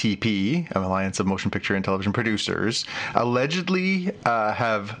AMPTP, Alliance of Motion Picture and Television Producers, allegedly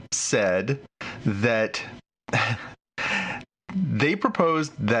have said that they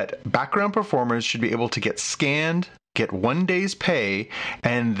proposed that background performers should be able to get scanned, get 1 day's pay,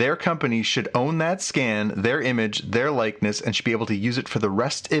 and their company should own that scan, their image, their likeness, and should be able to use it for the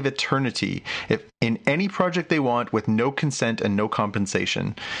rest of eternity if in any project they want with no consent and no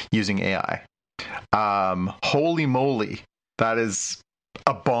compensation using AI. Holy moly. That is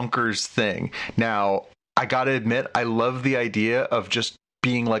a bonkers thing. Now, I gotta admit, I love the idea of just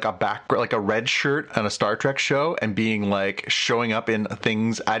being like like a red shirt on a Star Trek show and being like showing up in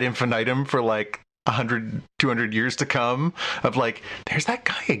things ad infinitum for like 100, 200 years to come of like, there's that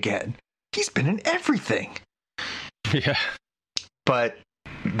guy again. He's been in everything. Yeah. But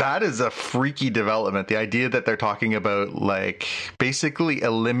that is a freaky development. The idea that they're talking about like basically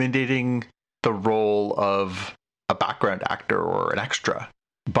eliminating the role of a background actor or an extra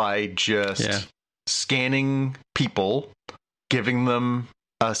by just scanning people, giving them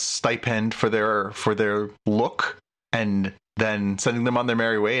a stipend for their look, and then sending them on their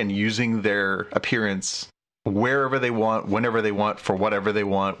merry way and using their appearance wherever they want, whenever they want, for whatever they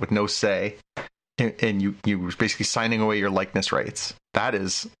want, with no say. And you basically signing away your likeness rights. That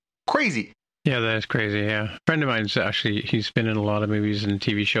is crazy. Yeah, that is crazy. Yeah, a friend of mine's actually, he's been in a lot of movies and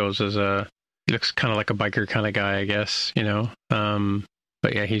TV shows as he looks kind of like a biker kind of guy, I guess,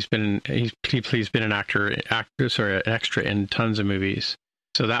 but yeah, he's been an an extra in tons of movies.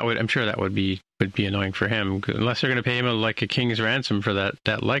 So I'm sure that would be annoying for him, unless they're going to pay him like a king's ransom for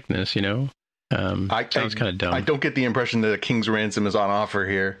that likeness, sounds kind of dumb. I don't get the impression that a king's ransom is on offer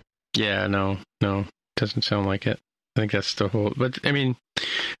here. Yeah, no, doesn't sound like it. I think that's the whole. But I mean,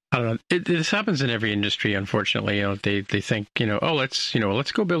 I don't know. This happens in every industry, unfortunately. They think,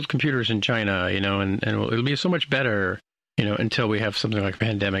 let's go build computers in China, and it'll be so much better, until we have something like a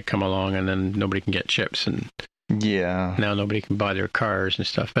pandemic come along, and then nobody can get chips, and now nobody can buy their cars and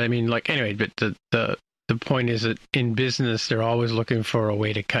stuff. But I mean, like, anyway, but the the point is that in business, they're always looking for a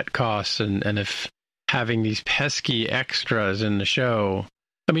way to cut costs. And if having these pesky extras in the show,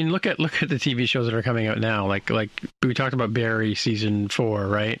 I mean, look at the TV shows that are coming out now. Like we talked about Barry season 4,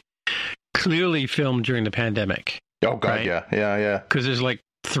 right? Clearly filmed during the pandemic. Oh God, right? Yeah. Because there's like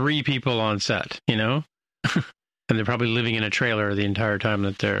 3 people on set, you know, and they're probably living in a trailer the entire time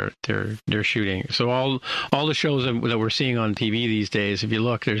that they're shooting. So all the shows that we're seeing on TV these days, if you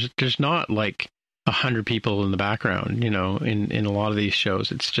look, there's not like 100 people in the background, you know, in a lot of these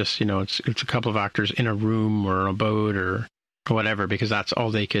shows. It's just, you know, it's a couple of actors in a room or a boat or whatever, because that's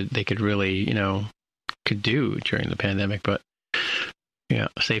all they could really, you know, could do during the pandemic. But yeah,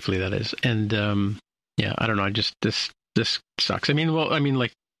 safely, that is. And yeah, I don't know. This sucks. I mean,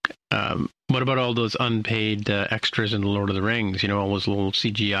 like, what about all those unpaid extras in the Lord of the Rings? You know, all those little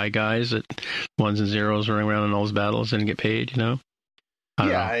CGI guys that ones and zeros running around in all those battles didn't get paid, you know?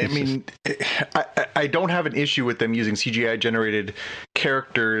 I mean, I don't have an issue with them using CGI generated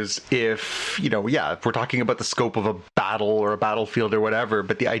characters if, you know, if we're talking about the scope of a battle or a battlefield or whatever,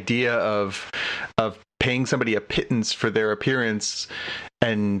 but the idea of paying somebody a pittance for their appearance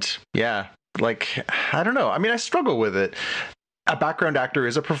and like, I don't know. I mean, I struggle with it. A background actor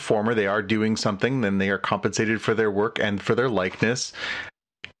is a performer. They are doing something, then they are compensated for their work and for their likeness.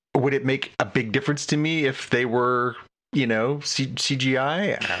 Would it make a big difference to me if they were, you know,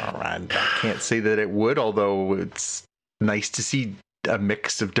 CGI? I can't say that it would, although it's nice to see a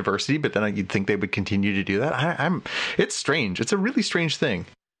mix of diversity, but then you'd think they would continue to do that. It's strange. It's a really strange thing.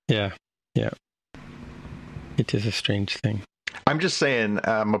 Yeah. It is a strange thing. I'm just saying,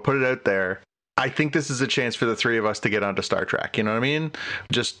 I'm going to put it out there. I think this is a chance for the 3 of us to get onto Star Trek. You know what I mean?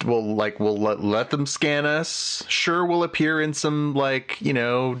 Just we'll let them scan us. Sure, we'll appear in some, like, you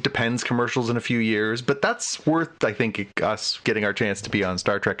know, Depends commercials in a few years, but that's worth, I think, us getting our chance to be on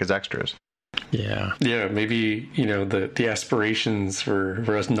Star Trek as extras. Yeah. Yeah, maybe, you know, the aspirations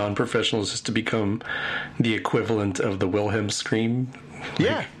for us non-professionals is to become the equivalent of the Wilhelm scream.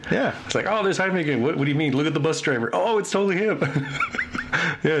 Yeah. It's like, oh, there's Heineken. What do you mean? Look at the bus driver. Oh, it's totally him.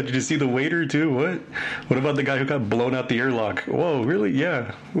 Yeah, did you see the waiter too? What about the guy who got blown out the airlock? Whoa, really?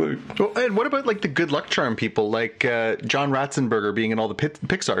 Yeah. Well, and what about like the good luck charm people, like John Ratzenberger being in all the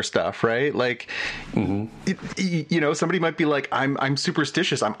Pixar stuff, right? Like, you know, somebody might be like, I'm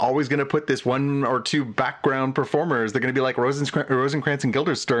superstitious. I'm always going to put this 1 or 2 background performers. They're going to be like Rosencrantz and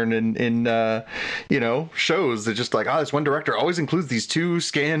Guildenstern in you know, shows. They're just like, this one director always includes these 2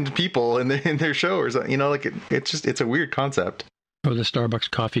 scanned people in their show, or something. You know, like it's a weird concept. Or the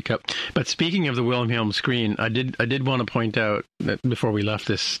Starbucks coffee cup. But speaking of the Wilhelm screen, I did want to point out that before we left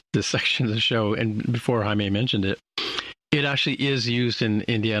this section of the show, and before Jaime mentioned it, it actually is used in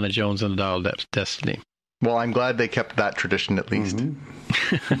Indiana Jones and the Dial of Destiny. Well, I'm glad they kept that tradition at least.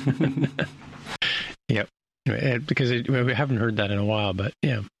 Yep. Because we haven't heard that in a while, but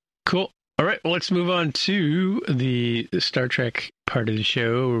yeah. Cool. All right, well, let's move on to the Star Trek part of the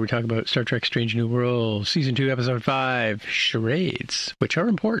show where we talk about Star Trek Strange New World, Season 2, Episode 5, Charades, which are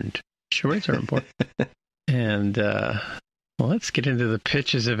important. Charades are important. And well, let's get into the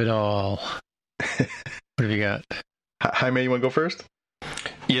pitches of it all. What have you got? Jaime, you want to go first?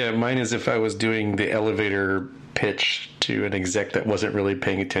 Yeah, mine is if I was doing the elevator pitch to an exec that wasn't really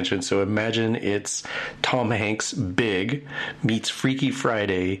paying attention. So imagine it's Tom Hanks' Big meets Freaky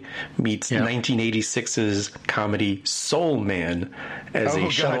Friday meets 1986's comedy Soul Man as a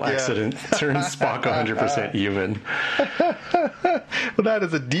shuttle accident turns Spock 100% human. Well, that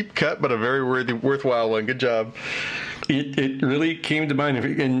is a deep cut, but a very worthwhile one. Good job. It really came to mind,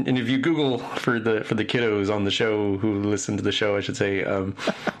 and if you Google for the kiddos on the show who listen to the show, I should say, you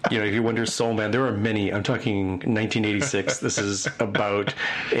know, if you wonder Soul Man, there are many. I'm talking 1986. This is about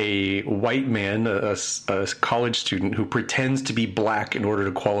a white man, a college student who pretends to be black in order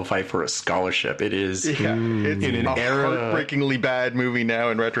to qualify for a scholarship. It is it's in an era, heartbreakingly bad movie now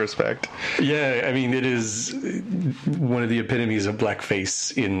in retrospect. Yeah, I mean, it is one of the epitomes of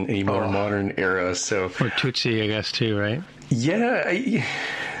blackface in a more modern era. So, or Tootsie, I guess, too. Right? Yeah,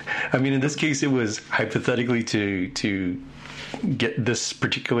 I mean, in this case, it was hypothetically to get this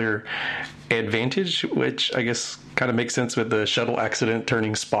particular advantage, which I guess kind of makes sense with the shuttle accident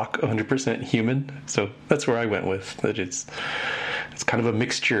turning Spock 100% human. So that's where I went with that. It's kind of a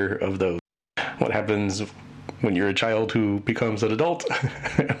mixture of those. What happens when you're a child who becomes an adult?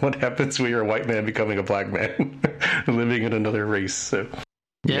 What happens when you're a white man becoming a black man, living in another race? So.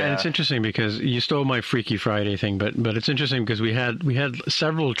 Yeah, and it's interesting because you stole my Freaky Friday thing, but it's interesting because we had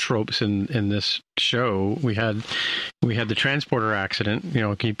several tropes in this show. We had the transporter accident. You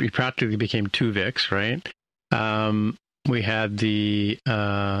know, he practically became Tuvix, right? We had the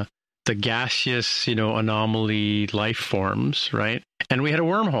the gaseous, anomaly life forms, right? And we had a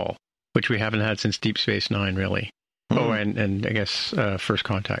wormhole, which we haven't had since Deep Space Nine, really. Oh, and I guess First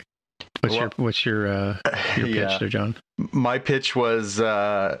Contact. What's your pitch there, John? My pitch was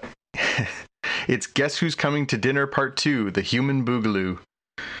it's Guess Who's Coming to Dinner Part 2, The Human Boogaloo.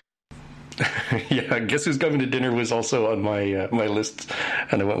 Yeah, Guess Who's Coming to Dinner was also on my my list,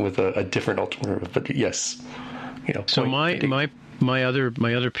 and I went with a different alternative. But yes, So my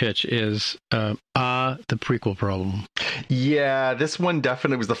other pitch is the prequel problem. Yeah, this one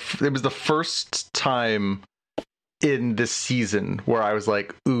definitely was the first time in this season where I was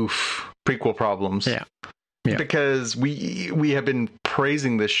like, oof, prequel problems. Yeah. Because we have been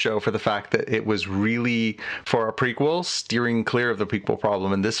praising this show for the fact that it was really, for a prequel, steering clear of the prequel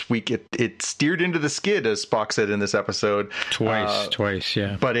problem. And this week it steered into the skid, as Spock said in this episode. Twice,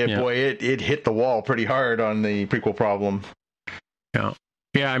 yeah. But it hit the wall pretty hard on the prequel problem. Yeah.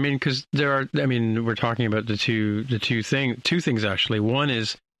 Yeah, I mean, because we're talking about the two things actually. One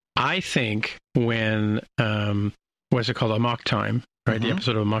is, I think when, what's it called, Amok Time, right? Mm-hmm. The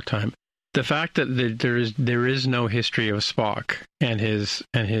episode of Amok Time. The fact that there is no history of Spock and his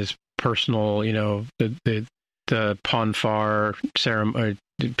personal, the Ponfar ceremony,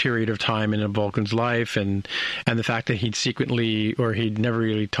 period of time in a Vulcan's life, and the fact that he'd never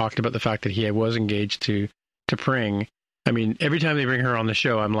really talked about the fact that he was engaged to Pring. I mean, every time they bring her on the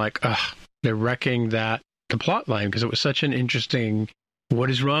show, I'm like, ugh, they're wrecking the plot line, because it was such an interesting, what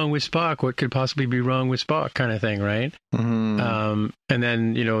is wrong with Spock? What could possibly be wrong with Spock kind of thing, right? Mm-hmm. And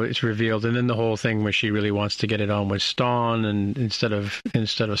then, it's revealed, and then the whole thing where she really wants to get it on with Stonn and instead of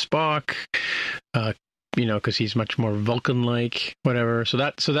Spock, because he's much more Vulcan-like, whatever. So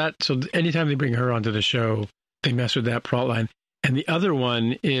anytime they bring her onto the show, they mess with that plot line. And the other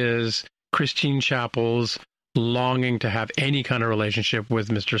one is Christine Chapel's longing to have any kind of relationship with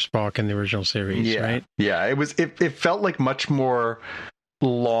Mr. Spock in the original series, right? Yeah, it felt like much more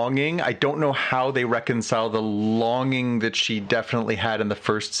longing. I don't know how they reconcile the longing that she definitely had in the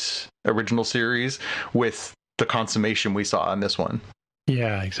first original series with the consummation we saw in this one.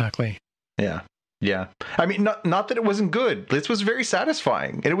 Yeah, exactly. Yeah. I mean, not that it wasn't good. This was very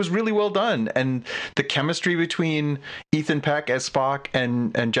satisfying, and it was really well done. And the chemistry between Ethan Peck as Spock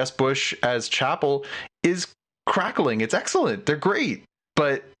and Jess Bush as Chapel is crackling. It's excellent. They're great.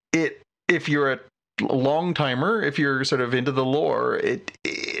 But if you're a long timer, if you're sort of into the lore, it's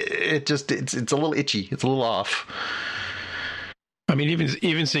a little itchy. It's a little off. I mean,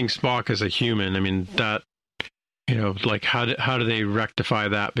 even seeing Spock as a human, I mean, that, like how do they rectify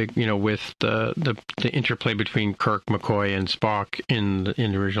that? With the interplay between Kirk, McCoy, and Spock in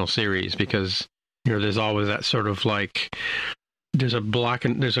the original series, because there's always that sort of like, there's a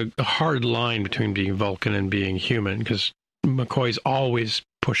hard line between being Vulcan and being human, because McCoy's always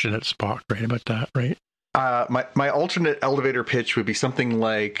pushing at Spock, right, about that, right? My alternate elevator pitch would be something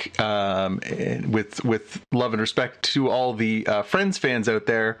like, with love and respect to all the Friends fans out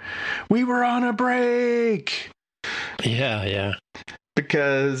there, we were on a break. Yeah.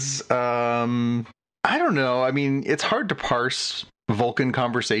 Because I don't know. I mean, it's hard to parse Vulcan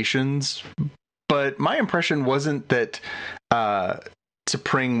conversations, but my impression wasn't that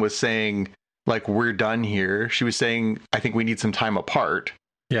T'Pring was saying, like, we're done here. She was saying, I think we need some time apart.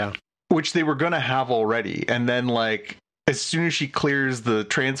 Yeah. Which they were going to have already. And then, like, as soon as she clears the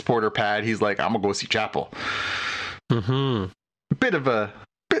transporter pad, he's like, I'm going to go see Chapel. Mm-hmm.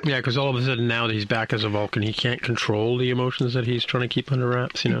 Yeah, because all of a sudden now that he's back as a Vulcan, he can't control the emotions that he's trying to keep under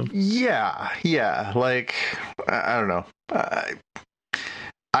wraps, Yeah. Like, I don't know.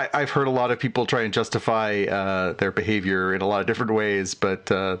 I've heard a lot of people try and justify their behavior in a lot of different ways, but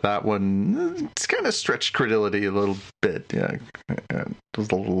that one, it's kind of stretched credulity a little bit. Yeah, it was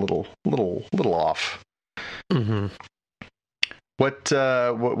a little off. Mm-hmm. What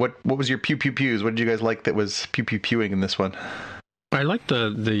was your pew pew pews? What did you guys like that was pew pew pewing in this one? I liked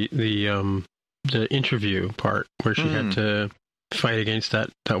the interview part where she had to fight against that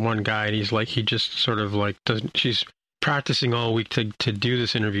one guy, and he just sort of like doesn't. She's practicing all week to do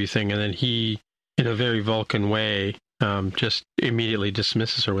this interview thing, and then he, in a very Vulcan way, just immediately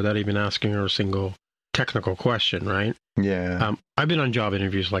dismisses her without even asking her a single technical question, right? Yeah. I've been on job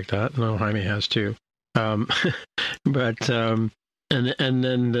interviews like that. I know Jaime has too. But and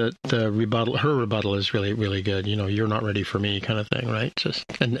then the rebuttal, her rebuttal is really, really good. You're not ready for me kind of thing, right? Just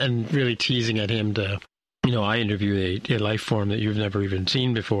and really teasing at him to, I interview a life form that you've never even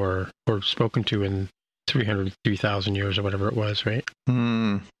seen before or spoken to in 3,000 years or whatever it was, right?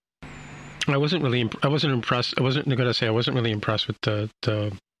 I wasn't impressed. I wasn't really impressed with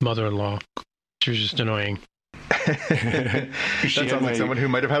the mother-in-law. She was just annoying. That sounds like someone who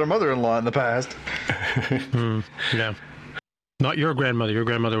might have had a mother-in-law in the past. Yeah. Not your grandmother. Your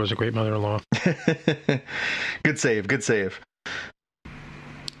grandmother was a great mother-in-law. Good save. Good save.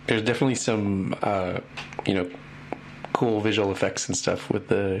 There's definitely some, cool visual effects and stuff with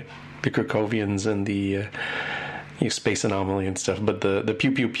the Krakowians and the space anomaly and stuff. But the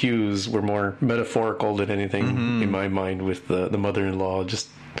pew pew pews were more metaphorical than anything in my mind. With the mother-in-law just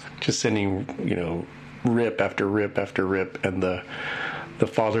sending rip after rip after rip, and the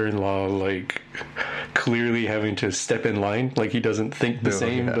father-in-law like clearly having to step in line, like he doesn't think the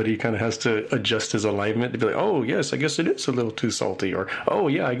same, but he kind of has to adjust his alignment to be like, oh yes, I guess it is a little too salty, or oh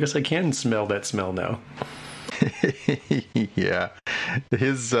yeah, I guess I can smell that smell now. Yeah,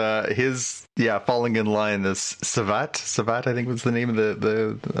 his falling in line, this Savat I think was the name of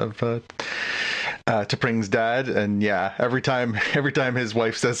the T'Pring's dad, and yeah, every time his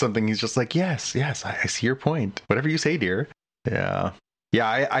wife says something, he's just like, yes, I see your point, whatever you say, dear. Yeah,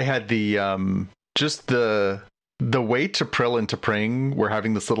 I had the just the way T'Pril and T'Pring were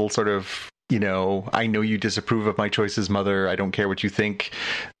having this little sort of, I know you disapprove of my choices, mother, I don't care what you think,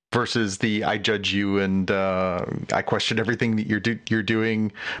 versus the I judge you and I question everything that you're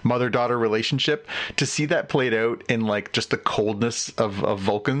doing mother-daughter relationship. To see that played out in like just the coldness of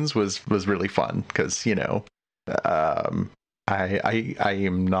Vulcans was really fun, because I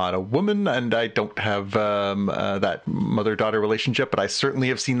am not a woman and I don't have that mother-daughter relationship, but I certainly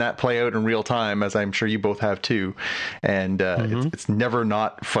have seen that play out in real time, as I'm sure you both have too, and it's never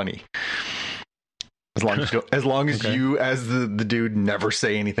not funny. As long as you, as the dude, never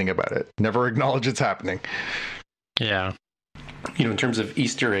say anything about it, never acknowledge it's happening. Yeah. In terms of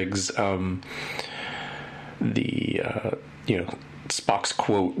Easter eggs, Spock's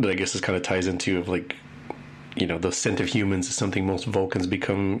quote that I guess this kind of ties into of like, the scent of humans is something most Vulcans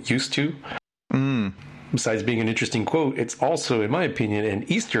become used to. Besides being an interesting quote, it's also, in my opinion, an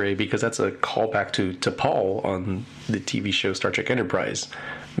Easter egg, because that's a callback to Paul on the TV show Star Trek Enterprise,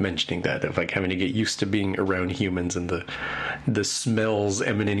 mentioning that of like having to get used to being around humans and the smells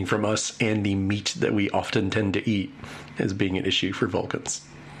emanating from us and the meat that we often tend to eat as being an issue for Vulcans.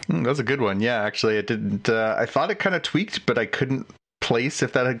 That's a good one. Yeah, actually, it didn't. I thought it kind of tweaked, but I couldn't place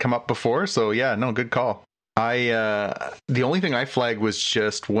if that had come up before. So yeah, no, good call. The only thing I flagged was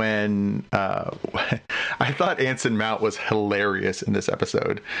just when I thought Anson Mount was hilarious in this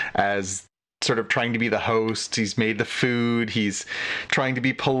episode as sort of trying to be the host. He's made the food. He's trying to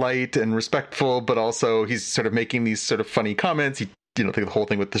be polite and respectful, but also he's sort of making these sort of funny comments. He, the whole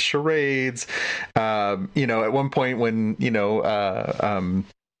thing with the charades. At one point when,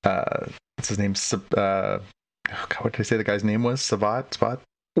 what's his name? What did I say the guy's name was? Savat?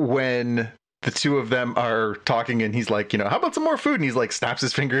 When the two of them are talking and he's like, how about some more food? And he's like, snaps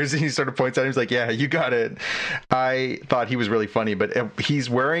his fingers and he sort of points at him. He's like, yeah, you got it. I thought he was really funny, but he's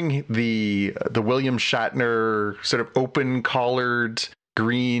wearing the William Shatner sort of open collared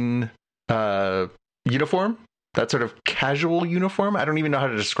green uniform, that sort of casual uniform. I don't even know how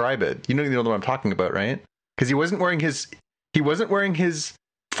to describe it. You know what I'm talking about, right? Because he wasn't wearing his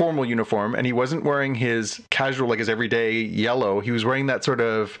formal uniform, and he wasn't wearing his casual, like his everyday yellow. He was wearing that sort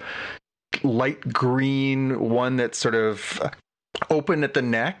of light green one that's sort of open at the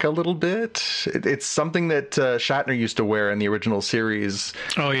neck a little bit. It's something that Shatner used to wear in the original series.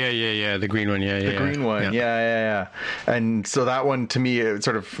 Oh yeah, the green one, the green one, yeah. And so that one, to me,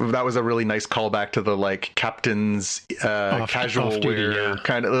 that was a really nice callback to the like captain's casual wear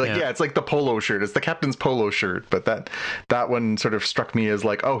kind of like, it's like the polo shirt. It's the captain's polo shirt, but that one sort of struck me as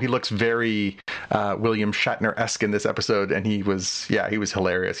like, oh, he looks very William Shatner-esque in this episode, and he was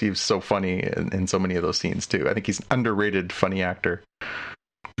hilarious. He was so funny in so many of those scenes too. I think he's an underrated funny actor.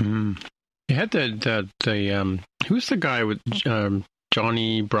 You had the who's the guy with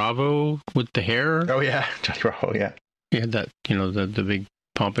Johnny Bravo with the hair? Oh yeah, Johnny Bravo. Yeah, he had that the big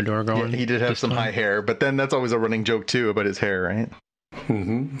pompadour going. Yeah, he did have some high hair, but then that's always a running joke too about his hair, right?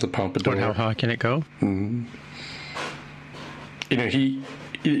 The pompadour. How high can it go?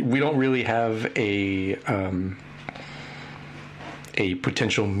 We don't really have a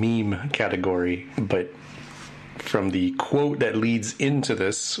potential meme category, but from the quote that leads into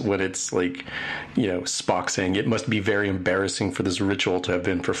this, when it's like, Spock saying it must be very embarrassing for this ritual to have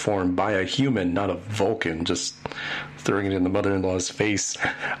been performed by a human, not a Vulcan, just throwing it in the mother-in-law's face.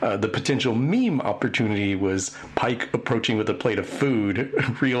 The potential meme opportunity was Pike approaching with a plate of food,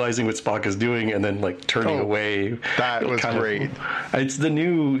 realizing what Spock is doing, and then like turning away. That was great. It's the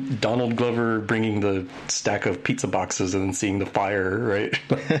new Donald Glover bringing the stack of pizza boxes and then seeing the fire, right?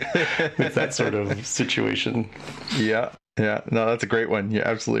 With that sort of situation. Yeah. No, that's a great one. You're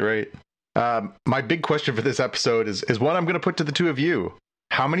absolutely right. My big question for this episode is one I'm going to put to the two of you.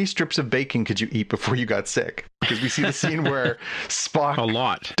 How many strips of bacon could you eat before you got sick? Because we see the scene where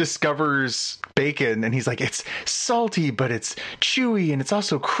Spock discovers bacon and he's like, it's salty, but it's chewy and it's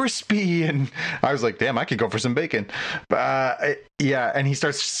also crispy. And I was like, damn, I could go for some bacon. Yeah. And he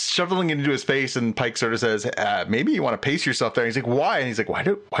starts shoveling it into his face, and Pike sort of says, maybe you want to pace yourself there. And he's like, why? And he's like, why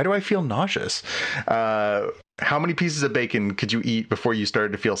do I feel nauseous? How many pieces of bacon could you eat before you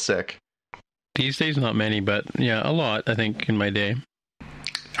started to feel sick? These days, not many, but yeah, a lot, I think, in my day.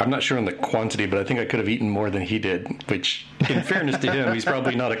 I'm not sure on the quantity, but I think I could have eaten more than he did, which, in fairness to him, he's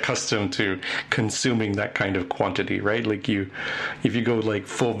probably not accustomed to consuming that kind of quantity, right? Like if you go like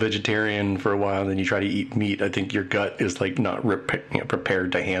full vegetarian for a while and then you try to eat meat, I think your gut is like not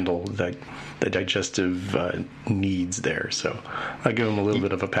prepared to handle the digestive needs there. So I give him a little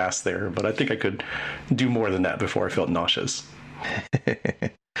bit of a pass there, but I think I could do more than that before I felt nauseous.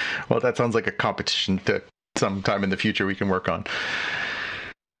 Well, that sounds like a competition that sometime in the future we can work on.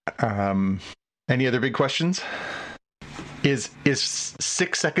 Any other big questions? Is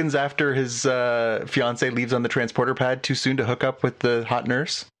 6 seconds after his fiance leaves on the transporter pad too soon to hook up with the hot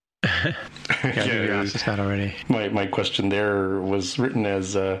nurse? Yeah, you asked us that already. My question there was written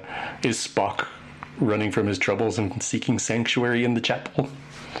as, is Spock running from his troubles and seeking sanctuary in the chapel?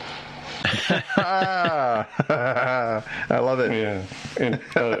 I love it. Yeah. And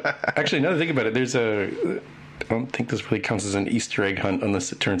actually, now that I think about it, I don't think this really counts as an Easter egg hunt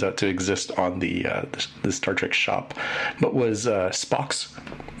unless it turns out to exist on the Star Trek shop. But was Spock's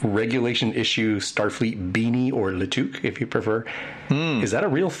regulation issue Starfleet beanie, or Latouk, if you prefer, is that a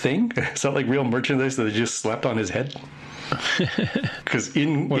real thing? Is that like real merchandise that they just slapped on his head? Because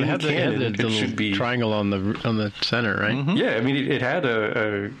in canon, it should be triangle on the center, right? Mm-hmm. Yeah, I mean it had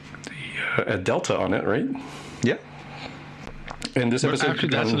a delta on it, right? Yeah. And this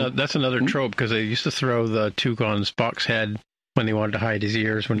episode, actually, that's another trope, because they used to throw the toque on Spock's head when they wanted to hide his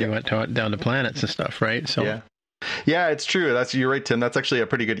ears when he went down to planets and stuff, right? So yeah, it's true. You're right, Tim. That's actually a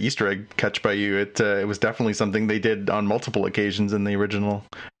pretty good Easter egg catch by you. It was definitely something they did on multiple occasions in the original,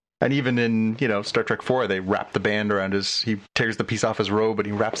 and even in Star Trek 4, they wrap the band around he tears the piece off his robe, but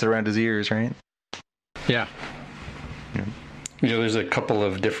he wraps it around his ears, right? Yeah. There's a couple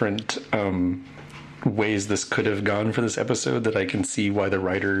of different ways this could have gone for this episode that I can see why the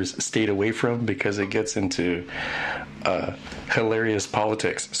writers stayed away from, because it gets into hilarious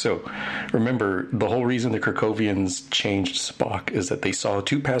politics. So remember, the whole reason the Krakowians changed Spock is that they saw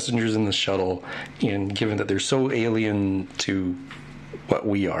 2 passengers in the shuttle, and given that they're so alien to what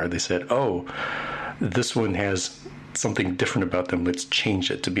we are, they said, oh, this one has something different about them, let's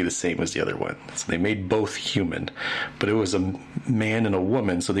change it to be the same as the other one. So they made both human, but it was a man and a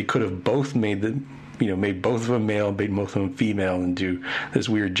woman, so they could have both made both of them male, made both of them female, and do this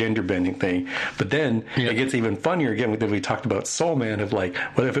weird gender bending thing. But then it gets even funnier again. We talked about Soul Man, of like,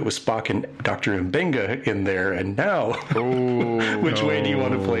 what if it was Spock and Dr. Mbenga in there? And now, which way do you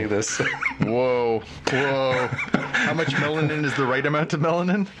want to play this? Whoa. How much melanin is the right amount of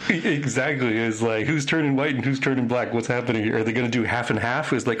melanin? Exactly. It's like, who's turning white and who's turning black? What's happening here? Are they going to do half and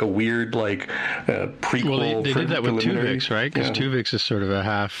half? It's like a weird, prequel. Well, they did that with Tuvix, right? Because Tuvix is sort of a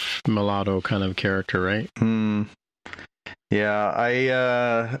half mulatto kind of character, right?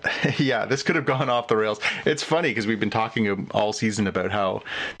 Yeah, this could have gone off the rails. It's funny because we've been talking all season about how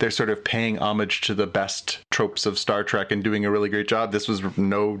they're sort of paying homage to the best tropes of Star Trek and doing a really great job. This was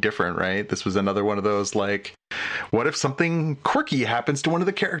no different, right? This was another one of those, like, what if something quirky happens to one of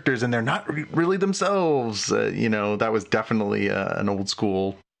the characters and they're not really themselves? That was definitely an old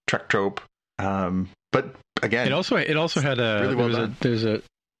school Trek trope. But again, it also had a really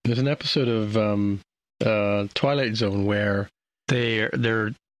there's an episode of Twilight Zone where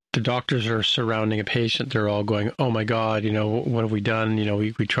the doctors are surrounding a patient. They're all going, oh my God, what have we done?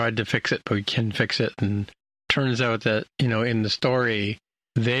 We tried to fix it, but we can't fix it. And turns out that, in the story,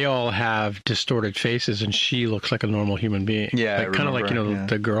 they all have distorted faces and she looks like a normal human being. Yeah. Kind of like,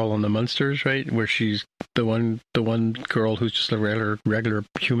 the girl on the Munsters, right? Where she's the one girl who's just a regular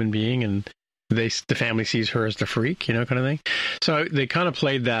human being, and the family sees her as the freak, kind of thing. So they kind of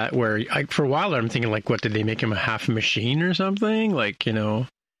played that where for a while I'm thinking, like, what, did they make him a half machine or something? Like,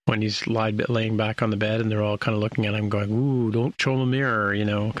 when he's laying back on the bed and they're all kind of looking at him going, ooh, don't show him a mirror,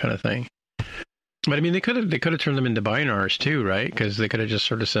 kind of thing. But I mean, they could have turned them into binars too, right? Because they could have just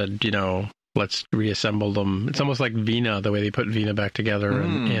sort of said, let's reassemble them. It's almost like Vina, the way they put Vina back together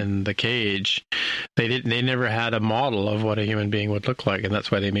in the cage. They never had a model of what a human being would look like, and that's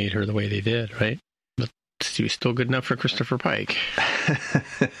why they made her the way they did, right? But she was still good enough for Christopher Pike.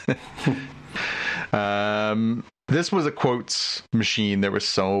 This was a quotes machine. There were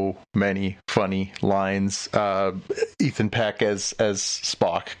so many funny lines. Ethan Peck as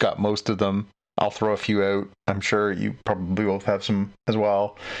Spock got most of them. I'll throw a few out. I'm sure you probably both have some as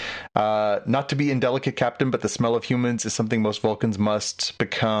well. Not to be indelicate, Captain, but the smell of humans is something most Vulcans must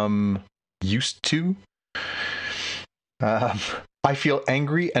become used to. I feel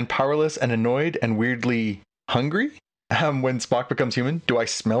angry and powerless and annoyed and weirdly hungry when Spock becomes human. Do I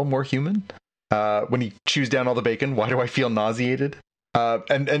smell more human? When he chews down all the bacon, why do I feel nauseated?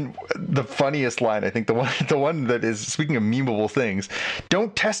 And the funniest line, I think, the one that is, speaking of memeable things,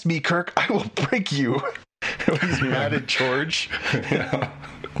 don't test me, Kirk, I will break you. When he's mad at George. Yeah.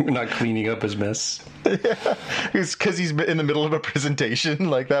 Not cleaning up his mess. Yeah, it's because he's in the middle of a presentation.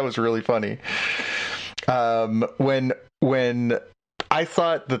 Like, that was really funny. When I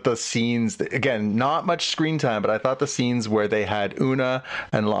thought that the scenes, again, not much screen time, but I thought the scenes where they had Una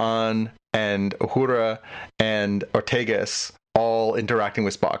and La'an and Uhura and Ortegas all interacting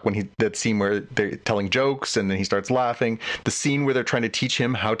with Spock, that scene where they're telling jokes and then he starts laughing, the scene where they're trying to teach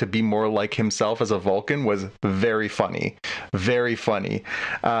him how to be more like himself as a Vulcan was very funny. Very funny.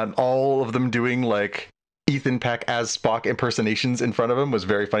 All of them doing like Ethan Peck as Spock impersonations in front of him was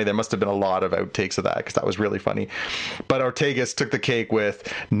very funny. There must have been a lot of outtakes of that because that was really funny. But Ortegas took the cake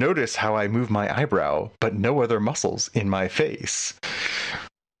with, notice how I move my eyebrow, but no other muscles in my face.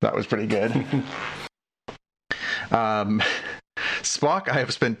 That was pretty good. Spock, I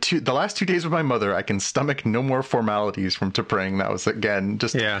have spent the last 2 days with my mother. I can stomach no more formalities from T'Pring. That was, again,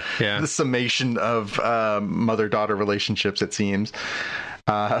 just the summation of mother-daughter relationships, it seems.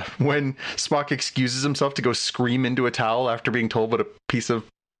 When Spock excuses himself to go scream into a towel after being told what a piece of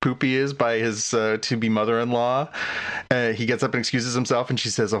poop he is by his to-be mother-in-law, he gets up and excuses himself, and she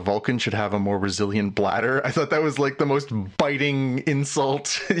says a Vulcan should have a more resilient bladder. I thought that was like the most biting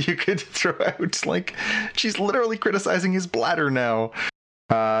insult you could throw out. Like, she's literally criticizing his bladder now.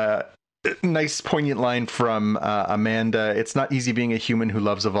 Nice poignant line from Amanda. It's not easy being a human who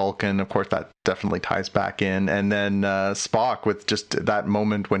loves a Vulcan. Of course, that definitely ties back in. And then Spock with just that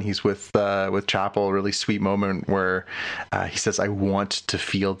moment when he's with Chapel, a really sweet moment where he says, I want to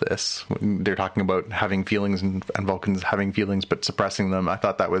feel this. They're talking about having feelings and Vulcans having feelings but suppressing them. I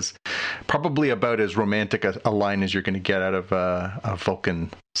thought that was probably about as romantic a line as you're going to get out of a Vulcan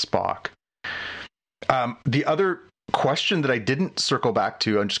Spock. The other question that I didn't circle back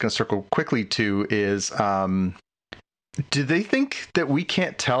to, I'm just going to circle quickly to, is do they think that we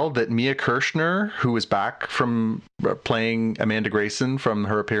can't tell that Mia Kirshner, who is back from playing Amanda Grayson from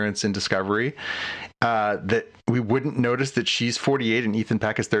her appearance in Discovery, that we wouldn't notice that she's 48 and Ethan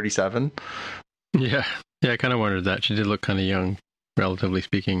Peck is 37? Yeah, I kind of wondered that. She did look kind of young, relatively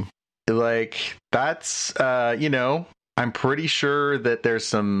speaking. Like, that's, I'm pretty sure that there's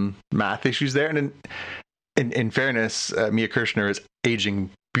some math issues there. And in fairness, Mia Kirshner is aging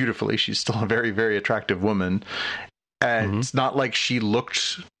beautifully. She's still a very, very attractive woman. And It's not like she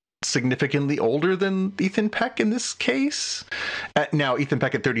looked significantly older than Ethan Peck in this case. Now, Ethan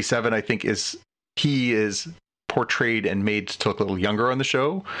Peck at 37, I think he is portrayed and made to look a little younger on the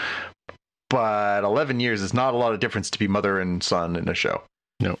show. But 11 years is not a lot of difference to be mother and son in a show.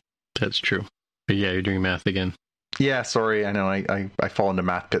 No, that's true. But yeah, you're doing math again. Yeah, sorry. I know I fall into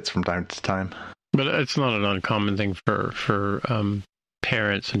math pits from time to time. But it's not an uncommon thing for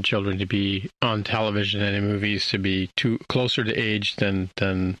parents and children to be on television and in movies to be too closer to age than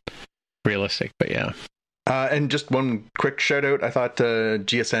realistic. But yeah. And just one quick shout out. I thought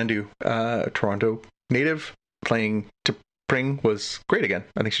Gia Sandhu, Toronto native, playing T'Pring was great again.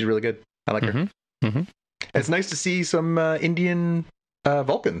 I think she's really good. I like her. Mm-hmm. It's nice to see some Indian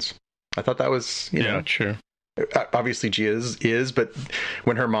Vulcans. I thought that was, sure. Obviously Gia is, but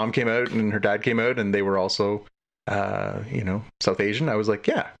when her mom came out and her dad came out and they were also, South Asian, I was like,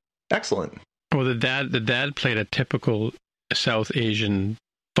 yeah, excellent. Well, the dad played a typical South Asian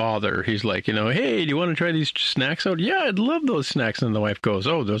father. He's like, hey, do you want to try these snacks out? Yeah, I'd love those snacks. And the wife goes,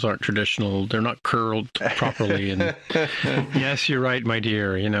 oh, those aren't traditional. They're not curled properly. And yes, you're right, my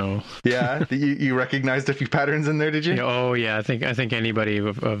dear, Yeah, you recognized a few patterns in there, did you? Oh, yeah. I think anybody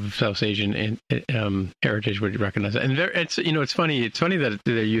of South Asian heritage would recognize it. And it's funny. It's funny that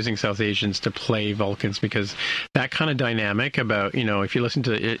they're using South Asians to play Vulcans, because that kind of dynamic about, if you listen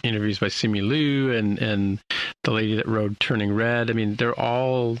to interviews by Simu Liu and the lady that wrote Turning Red, I mean, their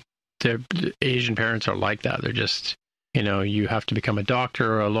Asian parents are like that. They're just, you have to become a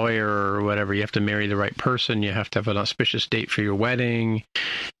doctor or a lawyer or whatever. You have to marry the right person. You have to have an auspicious date for your wedding.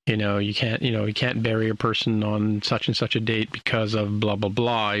 You can't bury a person on such and such a date because of blah, blah,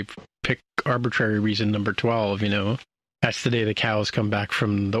 blah. You pick arbitrary reason number 12, That's the day the cows come back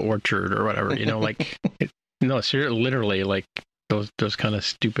from the orchard or whatever, No, seriously, literally, like those kind of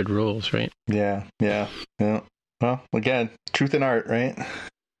stupid rules, right? Yeah. Well, again, truth in art, right?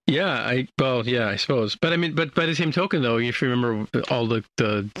 Yeah, I suppose. But I mean, but by the same token, though, if you remember all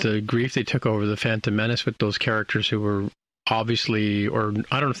the grief they took over the Phantom Menace with those characters who were obviously, or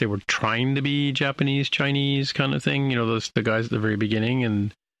I don't know if they were trying to be Japanese, Chinese kind of thing, the guys at the very beginning,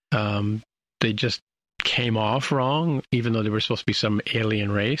 and they just came off wrong, even though they were supposed to be some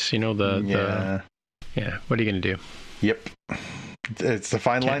alien race, yeah, what are you going to do? Yep. It's a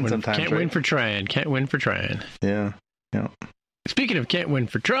fine line sometimes, Can't win for trying. Yeah. Speaking of can't win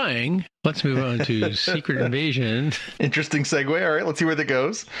for trying, let's move on to Secret Invasion. Interesting segue. All right, let's see where that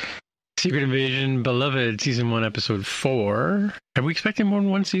goes. Secret Invasion Beloved, Season 1, Episode 4. Are we expecting more than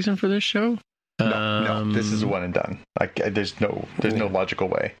one season for this show? No, this is a one and done. There's no logical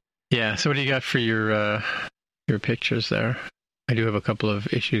way. Yeah, so what do you got for your pictures there? I do have a couple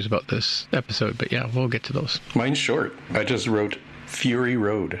of issues about this episode, but yeah, we'll get to those. Mine's short. I just wrote Fury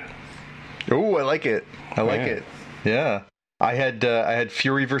Road. Oh, I like it. I like it. Yeah. I had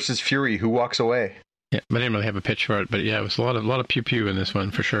Fury versus Fury. Who walks away? Yeah, but I didn't really have a pitch for it. But yeah, it was a lot of pew pew in this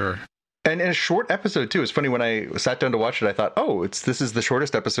one for sure. And a short episode too. It's funny, when I sat down to watch it, I thought, this is the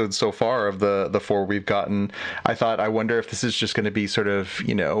shortest episode so far of the 4 we've gotten. I wonder if this is just going to be sort of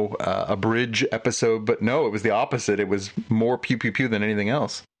a bridge episode, but no, it was the opposite. It was more pew pew pew than anything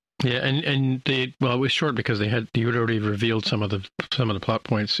else. Yeah, and it was short because you had already revealed some of the plot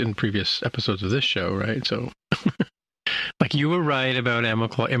points in previous episodes of this show, right? So. Like, you were right about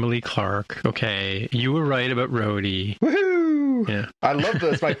Emily Clark. Okay. You were right about Rhodey. Woohoo! Yeah. I love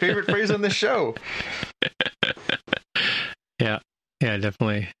this. It's my favorite phrase on this show. Yeah,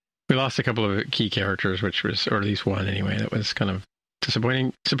 definitely. We lost a couple of key characters, or at least one anyway, that was kind of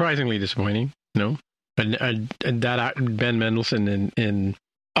disappointing. Surprisingly disappointing, no? And that Ben Mendelsohn in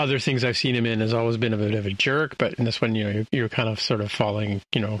other things I've seen him in has always been a bit of a jerk, but in this one, you're kind of sort of following,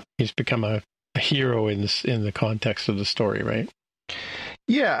 he's become a hero in the context of the story, right?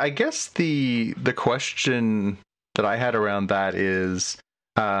 Yeah, I guess the question that I had around that is,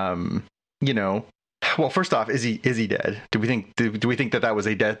 well, first off, is he dead? Do we think that was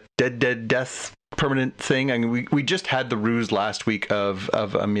a death permanent thing? I mean, we just had the ruse last week of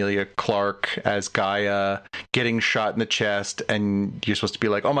Amelia Clark as Gaia getting shot in the chest, and you're supposed to be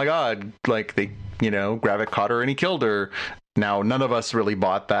like, oh my god, like they, Gravik caught her and he killed her. Now, none of us really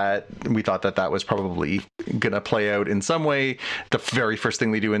bought that. We thought that was probably going to play out in some way. The very first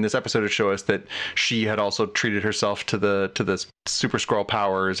thing they do in this episode is show us that she had also treated herself to the Super Skrull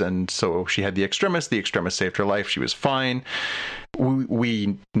powers, and so she had the Extremis. The Extremis saved her life. She was fine.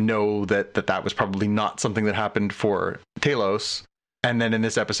 We know that was probably not something that happened for Talos. And then in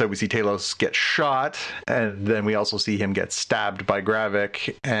this episode, we see Talos get shot, and then we also see him get stabbed by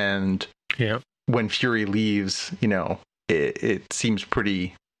Gravik. And when Fury leaves, it seems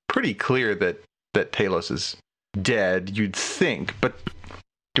pretty clear that Talos is dead, you'd think. But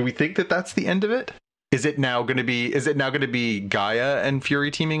do we think that that's the end of it? Is it now going to be Gaia and Fury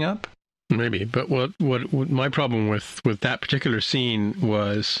teaming up? Maybe. But what my problem with that particular scene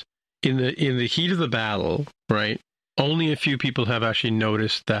was in the heat of the battle, right? Only a few people have actually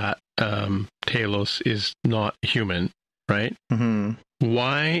noticed that Talos is not human, right? Mm-hmm.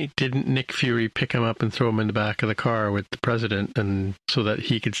 Why didn't Nick Fury pick him up and throw him in the back of the car with the president, and so that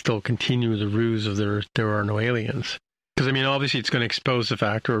he could still continue the ruse of there are no aliens? Because, I mean, obviously it's going to expose the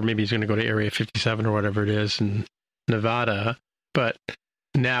fact, or maybe he's going to go to Area 57 or whatever it is in Nevada, but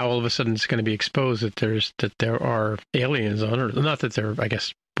now all of a sudden it's going to be exposed that there are aliens on Earth. Not that there, I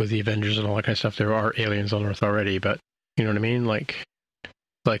guess, with the Avengers and all that kind of stuff, there are aliens on Earth already, but you know what I mean? Like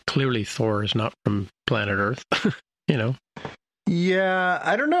clearly Thor is not from planet Earth, Yeah,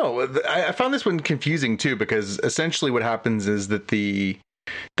 I don't know. I found this one confusing too, because essentially what happens is that the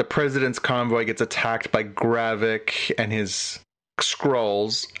president's convoy gets attacked by Gravik and his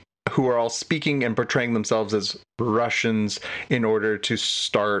Skrulls, who are all speaking and portraying themselves as Russians in order to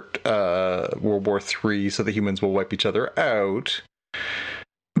start World War III, so the humans will wipe each other out.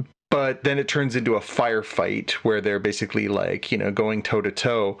 But then it turns into a firefight where they're basically going toe to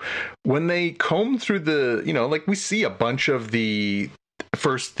toe. When they comb through the, we see a bunch of the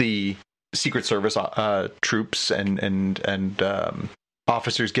Secret Service troops and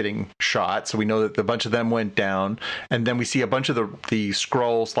officers getting shot. So we know that a bunch of them went down. And then we see a bunch of the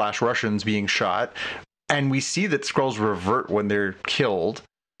Skrull/Russians being shot. And we see that Skrulls revert when they're killed.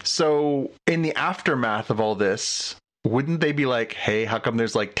 So in the aftermath of all this, wouldn't they be like, hey, how come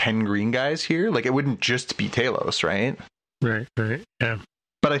there's 10 green guys here? It wouldn't just be Talos, right? Right, yeah.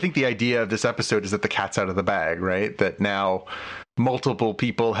 But I think the idea of this episode is that the cat's out of the bag, right? That now multiple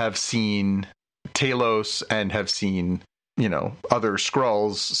people have seen Talos and have seen, other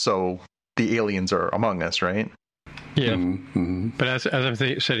Skrulls, so the aliens are among us, right? Yeah. Mm-hmm. But as I'm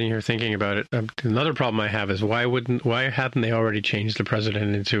sitting here thinking about it, another problem I have is why hadn't they already changed the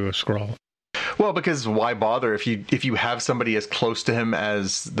president into a Skrull? Well, because why bother if you have somebody as close to him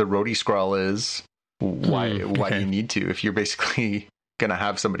as the Rhodey Skrull is? Why do you need to if you're basically gonna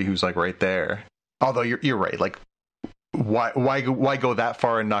have somebody who's like right there? Although you're right, like why go that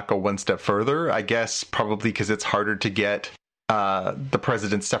far and not go one step further? I guess probably because it's harder to get the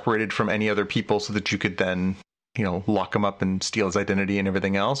president separated from any other people so that you could then lock him up and steal his identity and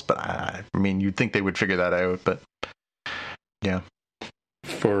everything else. But I mean, you'd think they would figure that out. But yeah.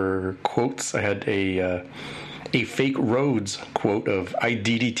 For quotes, I had a fake Rhodes quote of "I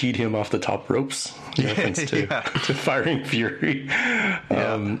DDT'd him off the top ropes," in reference to firing Fury,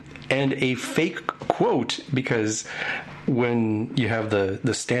 and a fake quote because when you have the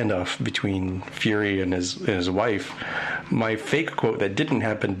standoff between Fury and his wife, my fake quote that didn't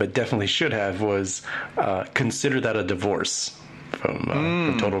happen but definitely should have was "Consider that a divorce"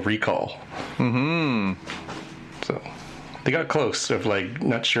 from Total Recall. Mm-hmm. So. They got close of like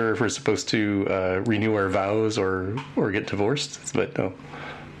not sure if we're supposed to renew our vows or get divorced, but no,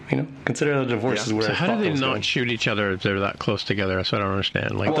 consider the divorce is where. So how do they not shoot each other if they're that close together? That's what I don't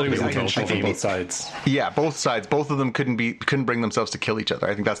understand. Like, I thought it was intentional on both sides. Yeah, both sides. Both of them couldn't bring themselves to kill each other.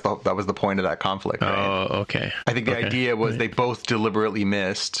 I think that was the point of that conflict. Right? Oh, okay. I think the idea was they both deliberately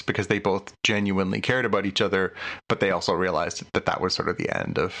missed because they both genuinely cared about each other, but they also realized that was sort of the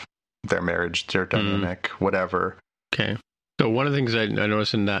end of their marriage, their dynamic, whatever. Okay. So one of the things I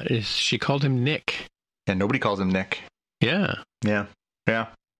noticed in that is she called him Nick. And nobody calls him Nick. Yeah. Yeah. Yeah.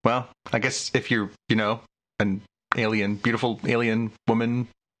 Well, I guess if you're, an beautiful alien woman,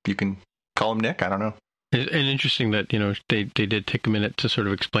 you can call him Nick. I don't know. And interesting that, they did take a minute to sort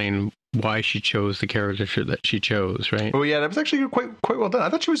of explain why she chose the character that she chose, right? Oh, yeah. That was actually quite well done. I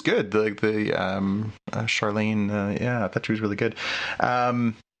thought she was good. The Charlene, I thought she was really good.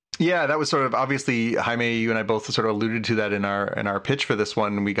 Yeah, that was sort of obviously, Jaime, you and I both sort of alluded to that in our pitch for this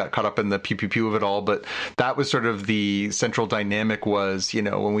one. We got caught up in the pew pew pew of it all, but that was sort of the central dynamic was,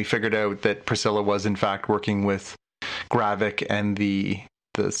 when we figured out that Priscilla was in fact working with Gravik and the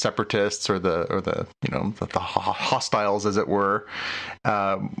separatists or the hostiles, as it were.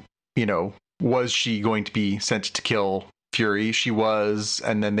 Was she going to be sent to kill Fury? She was,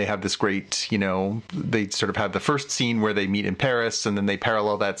 and then they have this great, they sort of have the first scene where they meet in Paris, and then they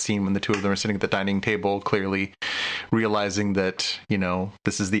parallel that scene when the two of them are sitting at the dining table, clearly realizing that,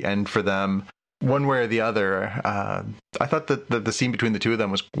 this is the end for them. One way or the other, I thought that the scene between the two of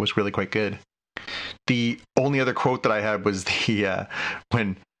them was really quite good. The only other quote that I had was the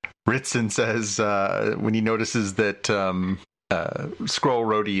when Ritson says, when he notices that Skrull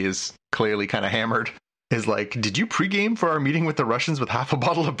Rhodey is clearly kind of hammered, is like, did you pregame for our meeting with the Russians with half a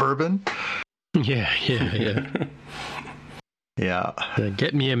bottle of bourbon? Yeah. Yeah.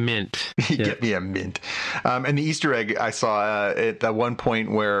 Get me a mint. Get me a mint. And the Easter egg I saw at one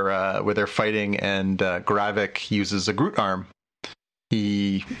point where they're fighting and Gravik uses a Groot arm.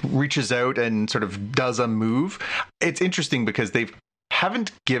 He reaches out and sort of does a move. It's interesting because they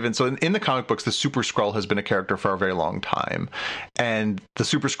haven't given, so in the comic books, the Super Skrull has been a character for a very long time, and the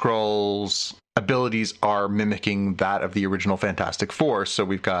Super Skrull's abilities are mimicking that of the original Fantastic Four. So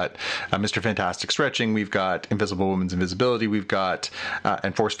we've got Mr. Fantastic stretching, we've got Invisible Woman's invisibility, we've got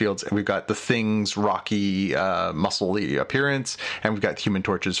and force fields, and we've got the Thing's rocky, muscly appearance, and we've got Human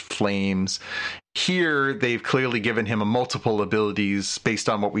Torch's flames. Here, they've clearly given him multiple abilities based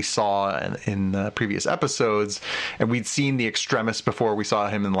on what we saw in previous episodes. And we'd seen the Extremis before. We saw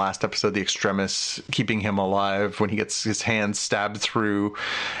him in the last episode, the Extremis keeping him alive when he gets his hands stabbed through.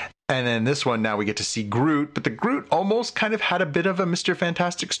 And then this one, now we get to see Groot. But the Groot almost kind of had a bit of a Mr.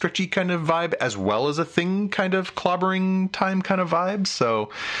 Fantastic stretchy kind of vibe, as well as a Thing kind of clobbering time kind of vibe. So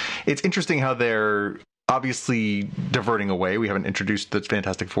it's interesting how they're obviously diverting away. We haven't introduced the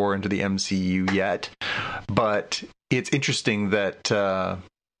Fantastic Four into the MCU yet, but it's interesting that that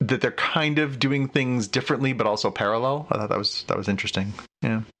they're kind of doing things differently, but also parallel. I thought that was interesting.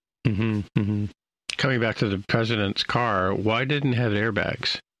 Yeah. Mm-hmm, mm-hmm. Coming back to the president's car, why didn't it have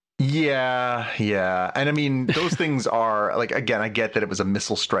airbags? Yeah. And I mean, those things are like, again, I get that it was a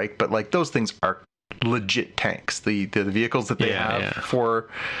missile strike, but like those things are legit tanks. The vehicles that they have for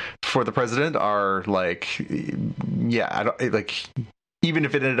the president are like, I don't like, even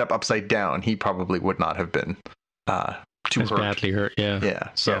if it ended up upside down, he probably would not have been too badly hurt. Yeah.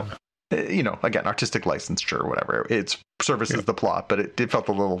 So again, artistic license, sure, whatever. It services the plot, but it felt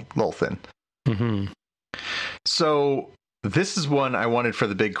a little thin. Mm-hmm. So this is one I wanted for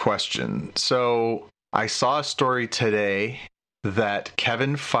the big question. So I saw a story today that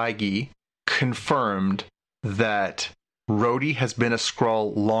Kevin Feige confirmed that Rhodey has been a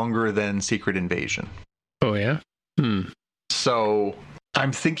Skrull longer than Secret Invasion. Oh, yeah? So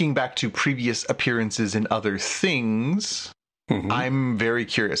I'm thinking back to previous appearances in other things. Mm-hmm. I'm very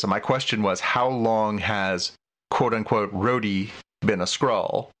curious. And my question was, how long has quote-unquote Rhodey been a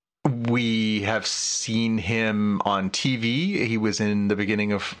Skrull? We have seen him on TV. He was in the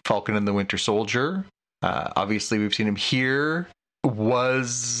beginning of Falcon and the Winter Soldier. Obviously, we've seen him here.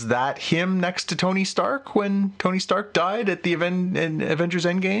 Was that him next to Tony Stark when Tony Stark died at the event in Avengers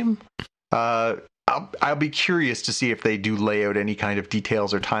Endgame? I'll be curious to see if they do lay out any kind of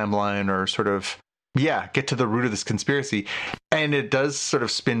details or timeline or sort of, get to the root of this conspiracy. And it does sort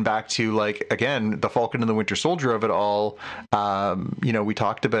of spin back to, like, again, the Falcon and the Winter Soldier of it all. We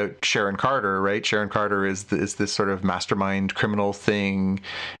talked about Sharon Carter, right? Sharon Carter is this sort of mastermind criminal thing.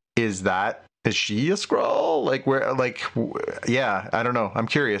 Is she a Skrull? I don't know. I'm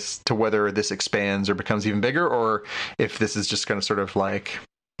curious to whether this expands or becomes even bigger, or if this is just going to sort of like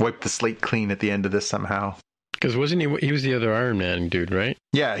wipe the slate clean at the end of this somehow. Because wasn't he was the other Iron Man dude, right?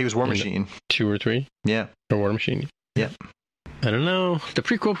 Yeah, he was War Machine. 2 or 3? Yeah. Or War Machine. Yeah. I don't know. The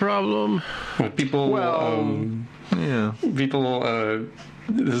prequel problem.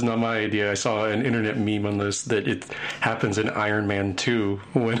 This is not my idea. I saw an internet meme on this that it happens in Iron Man 2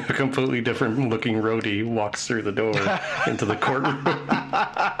 when a completely different looking Rhodey walks through the door into the courtroom.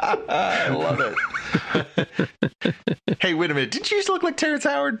 I love it. Hey, wait a minute. Did you just look like Terrence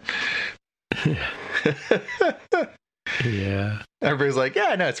Howard? Yeah. Everybody's like,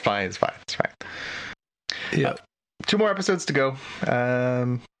 yeah, no, it's fine. Yeah. 2 more episodes to go.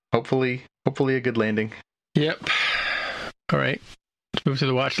 Hopefully a good landing. Yep. All right. Let's move to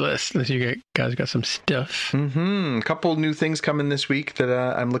the watch list. Unless you guys got some stuff. A couple new things coming this week that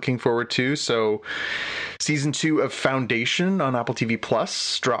I'm looking forward to. So, season 2 of Foundation on Apple TV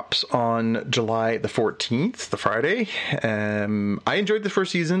Plus drops on July the 14th, the Friday. I enjoyed the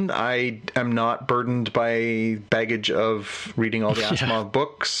first season. I am not burdened by baggage of reading all the Asimov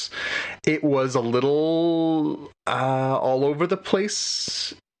books. It was a little all over the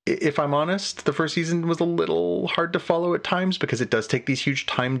place. If I'm honest, the first season was a little hard to follow at times because it does take these huge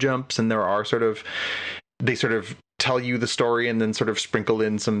time jumps, and there are they tell you the story and then sort of sprinkle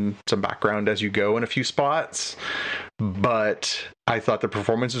in some background as you go in a few spots. But I thought the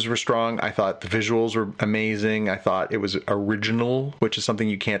performances were strong. I thought the visuals were amazing. I thought it was original, which is something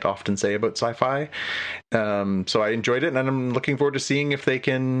you can't often say about sci-fi. So I enjoyed it, and I'm looking forward to seeing if they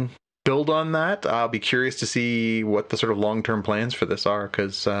can build on that. I'll be curious to see what the sort of long-term plans for this are,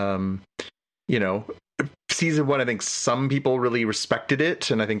 because season 1, I think some people really respected it,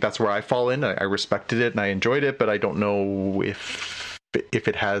 and I think that's where I fall in. I respected it and I enjoyed it, but I don't know if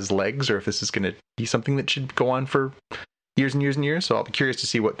it has legs or if this is going to be something that should go on for years and years and years. So I'll be curious to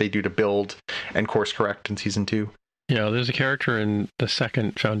see what they do to build and course correct in season 2. Yeah, there's a character in the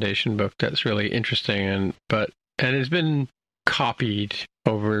second Foundation book that's really interesting, and it's been copied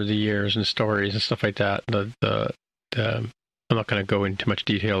over the years and stories and stuff like that. I'm not going to go into much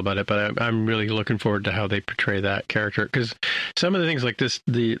detail about it, but I'm really looking forward to how they portray that character, because some of the things like this,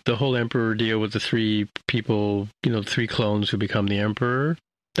 the whole Emperor deal with the 3 people, 3 clones who become the Emperor,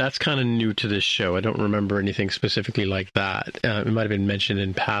 that's kind of new to this show. I don't remember anything specifically like that. It might have been mentioned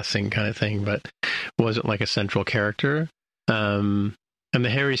in passing kind of thing, but wasn't like a central character. And the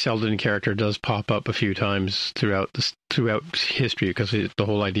Harry Seldon character does pop up a few times throughout history, because the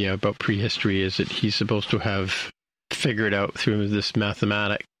whole idea about prehistory is that he's supposed to have figured out through this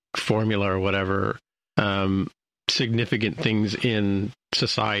mathematic formula or whatever significant things in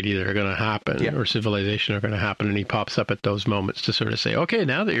society that are going to happen or civilization are going to happen, and he pops up at those moments to sort of say, okay,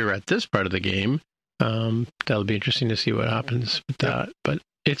 now that you're at this part of the game, that'll be interesting to see what happens with that. But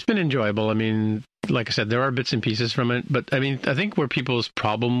it's been enjoyable. I mean, like I said, there are bits and pieces from it, but I mean, I think where people's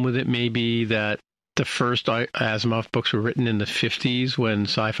problem with it may be that the first Asimov books were written in the 50s when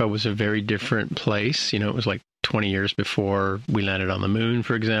sci-fi was a very different place. It was like 20 years before we landed on the moon,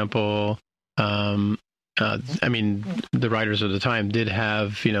 for example. I mean, the writers of the time did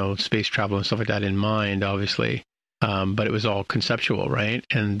have, space travel and stuff like that in mind, obviously. But it was all conceptual, right?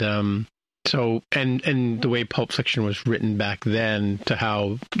 And so the way pulp fiction was written back then to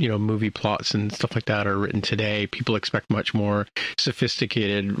how, movie plots and stuff like that are written today, people expect much more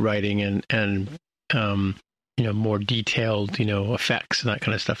sophisticated writing and more detailed, effects and that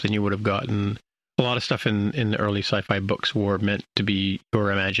kind of stuff than you would have gotten. A lot of stuff in the early sci-fi books were meant to be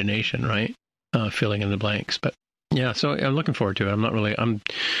your imagination, right? Filling in the blanks. But Yeah, so I'm looking forward to it. I'm not really.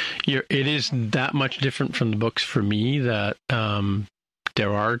 It is that much different from the books for me that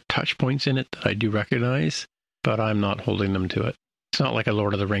there are touch points in it that I do recognize, but I'm not holding them to it. It's not like a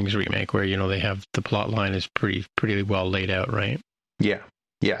Lord of the Rings remake where they have the plot line is pretty well laid out, right? Yeah.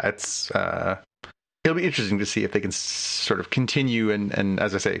 It's it'll be interesting to see if they can sort of continue and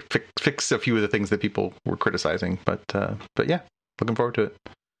as I say, fix a few of the things that people were criticizing. But yeah, looking forward to it.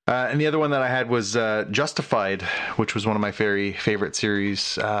 And the other one that I had was Justified, which was one of my very favorite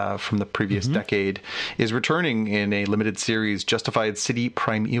series from the previous decade, is returning in a limited series. Justified City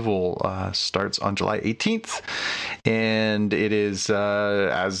Primeval starts on July 18th. And it is,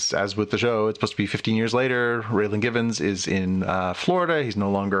 as with the show, it's supposed to be 15 years later. Raylan Givens is in Florida. He's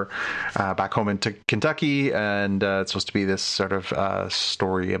no longer back home in Kentucky. And it's supposed to be this sort of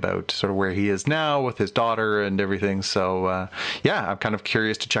story about sort of where he is now with his daughter and everything. So, yeah, I'm kind of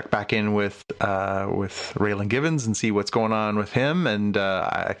curious to check back in with Raylan Givens and see what's going on with him, and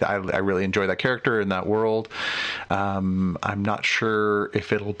I really enjoy that character in that world. I'm not sure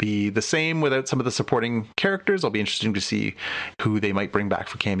if it'll be the same without some of the supporting characters. It'll be interesting to see who they might bring back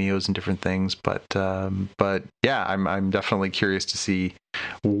for cameos and different things, but yeah, I'm definitely curious to see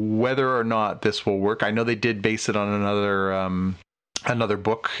whether or not this will work. I know they did base it on another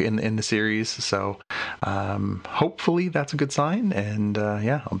book in the series, so hopefully that's a good sign, and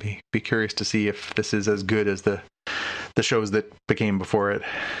yeah, I'll be curious to see if this is as good as the shows that became before it.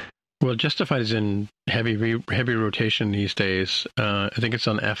 Well, Justified is in heavy rotation these days. I think it's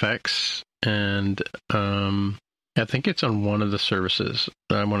on FX, and I think it's on one of the services.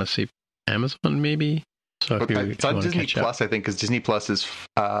 I want to see Amazon maybe. So it's on Disney Plus, I think, because Disney Plus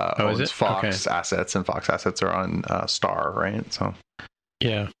owns Fox assets, and Fox assets are on Star, right? So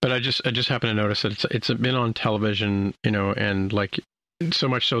yeah, but I just happened to notice that it's been on television, and like so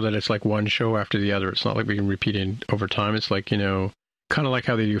much so that it's like one show after the other. It's not like we can repeat it over time. It's like kind of like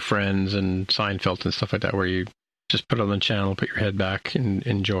how they do Friends and Seinfeld and stuff like that, where you just put it on the channel, put your head back, and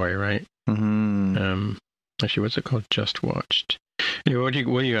enjoy, right? Mm-hmm. Actually, what's it called? Just Watched. Anyway, what do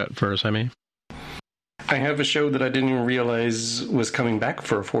you got for us, Jaime? I have a show that I didn't even realize was coming back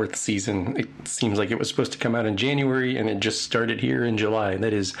for a fourth season. It seems like it was supposed to come out in January, and it just started here in July. And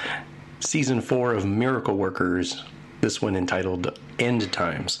that is season 4 of Miracle Workers, this one entitled End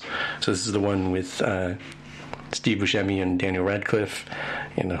Times. So this is the one with Steve Buscemi and Daniel Radcliffe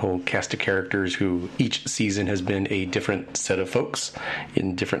and a whole cast of characters who each season has been a different set of folks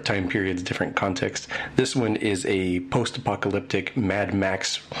in different time periods, different contexts. This one is a post-apocalyptic Mad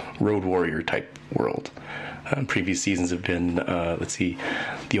Max Road Warrior type world. Previous seasons have been, The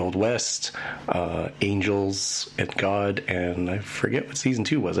Old West, Angels and God, and I forget what season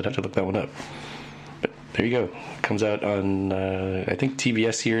 2 was. I'd have to look that one up. But there you go. It comes out on, I think,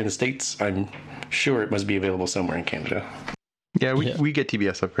 TBS here in the States. I'm sure it must be available somewhere in Canada. Yeah, we get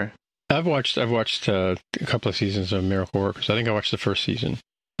TBS up here. I've watched a couple of seasons of Miracle Workers. I think I watched the first season.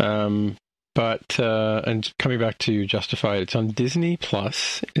 But and coming back to Justified, it's on Disney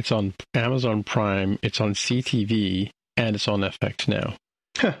Plus, it's on Amazon Prime, it's on CTV, and it's on FX now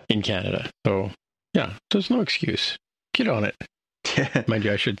in Canada. So yeah, there's no excuse. Get on it. Mind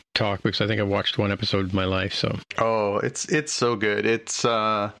you, I should talk because I think I've watched one episode of my life. So it's so good. It's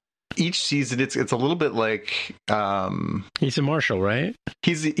each season it's a little bit like he's a marshal, right?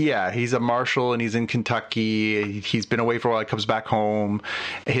 He's a marshal, and he's in Kentucky. He's been away for a while. He comes back home.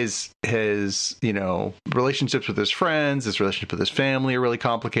 His relationships with his friends, his relationship with his family are really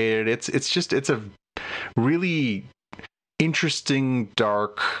complicated. It's a really interesting,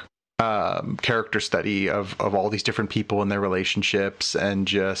 dark character study of all these different people and their relationships, and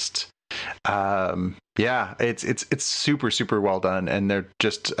just it's super, super well done, and they're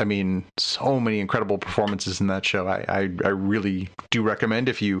just, so many incredible performances in that show. I really do recommend,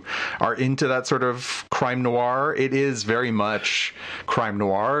 if you are into that sort of crime noir. It is very much crime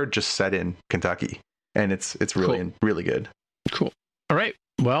noir, just set in Kentucky, and it's really cool. Really good. Cool. All right.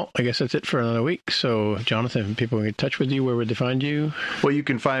 Well, I guess that's it for another week. So, Jonathan, if people get in touch with you, where would they find you? Well, you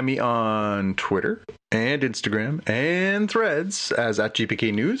can find me on Twitter and Instagram and Threads as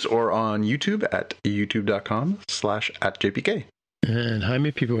 @JPK News, or on YouTube at youtube.com/@JPK. And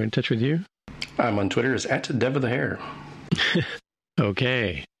Jaime, people get in touch with you? I'm on Twitter as @DevOfTheHair.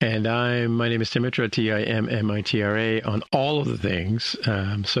 Okay. And my name is Timitra, TIMMITRA, on all of the things.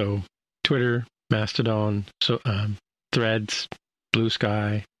 So, Twitter, Mastodon, Threads, Blue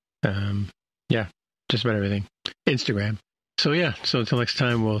Sky, just about everything. Instagram. So until next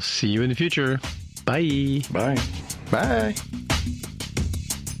time, we'll see you in the future. Bye. Bye. Bye.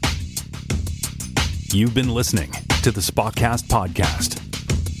 You've been listening to the Spotcast Podcast.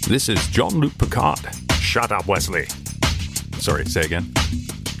 This is Jean-Luc Picard, Shut up, Wesley. Sorry, say again.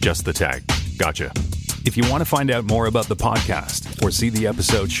 Just the tag. Gotcha. If you want to find out more about the podcast or see the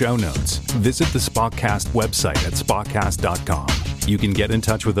episode show notes, visit the Spockcast website at spockcast.com. You can get in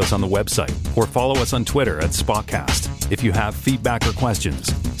touch with us on the website or follow us on Twitter at Spockcast. If you have feedback or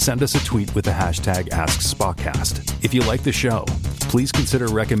questions, send us a tweet with the hashtag AskSpockcast. If you like the show, please consider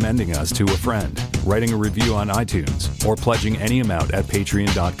recommending us to a friend, writing a review on iTunes, or pledging any amount at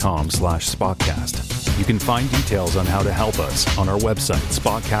patreon.com/Spockcast. You can find details on how to help us on our website,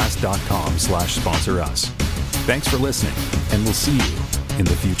 spockcast.com/sponsor us. Thanks for listening, and we'll see you in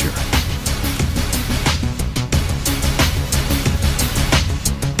the future.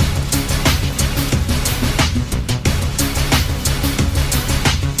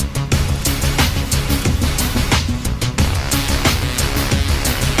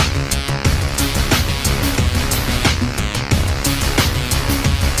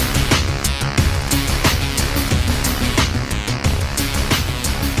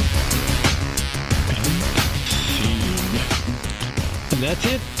 That's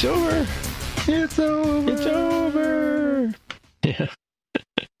it. It's over. It's over. It's over. Yeah.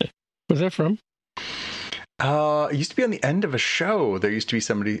 Where's that from? It used to be on the end of a show. There used to be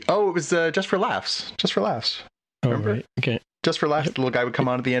somebody. Oh, it was Just for Laughs. Just for Laughs. Remember? Oh, right. Okay. Just for Laughs. Yep. The little guy would come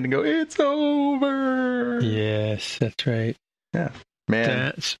on at the end and go, "It's over." Yes, that's right. Yeah.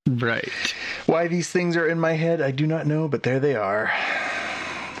 Man. That's right. Why these things are in my head, I do not know, but there they are.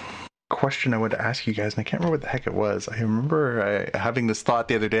 Question I wanted to ask you guys, and I can't remember what the heck it was. I remember having this thought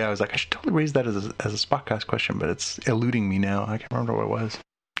the other day. I was like, I should totally raise that as a Spockcast question, but it's eluding me now. I can't remember what it was.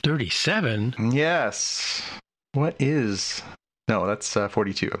 37? Yes. What is... No, that's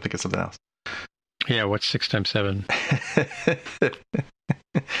 42. I'm thinking something else. Yeah, what's 6 times 7?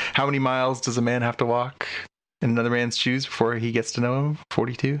 How many miles does a man have to walk in another man's shoes before he gets to know him?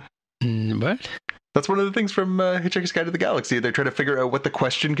 42? What? That's one of the things from Hitchhiker's Guide to the Galaxy. They're trying to figure out what the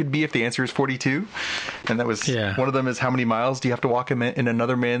question could be if the answer is 42. And that was one of them is, how many miles do you have to walk in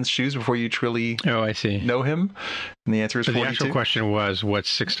another man's shoes before you truly I see. know him? And the answer is 42. The actual question was, what's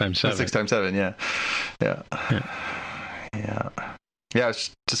 6 times 7? 6 times 7, yeah. Yeah. Yeah, I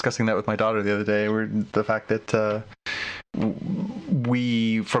was discussing that with my daughter the other day. The fact that I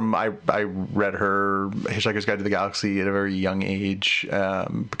read her Hitchhiker's Guide to the Galaxy at a very young age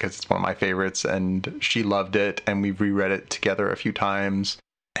because it's one of my favorites, and she loved it, and we've reread it together a few times,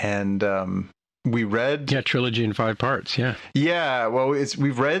 and we read trilogy in 5 parts. Well,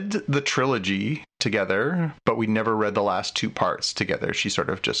 we've read the trilogy together, but we never read the last 2 parts together. She sort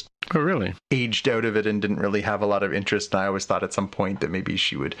of just aged out of it and didn't really have a lot of interest, and I always thought at some point that maybe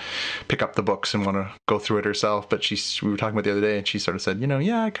she would pick up the books and want to go through it herself. But we were talking about the other day, and she sort of said,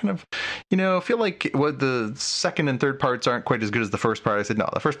 I kind of feel like the second and third parts aren't quite as good as the first part. I said, no,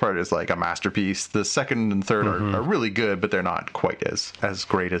 the first part is like a masterpiece. The second and third are really good, but they're not quite as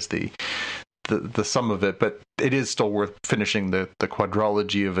great as the sum of it, but it is still worth finishing the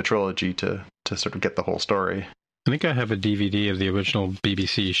quadrilogy of a trilogy to sort of get the whole story. I think I have a DVD of the original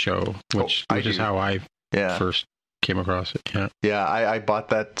BBC show, which is how I first came across it. Yeah, I bought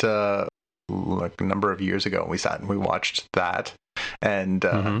that like a number of years ago, and we sat and we watched that. And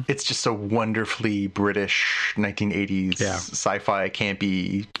it's just so wonderfully British 1980s sci-fi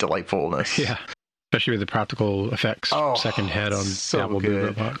campy delightfulness. Yeah. Especially with the practical effects, second head on so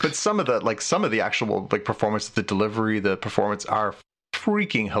good. But some of the actual performance, the delivery, the performance are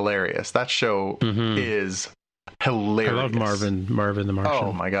freaking hilarious. That show is hilarious. I love Marvin the Martian.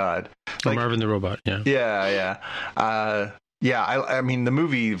 Oh my god, Marvin the robot. Yeah. I mean, the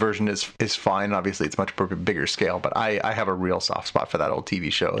movie version is fine. Obviously, it's much bigger scale, but I have a real soft spot for that old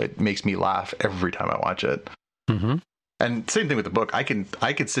TV show. It makes me laugh every time I watch it. And same thing with the book. I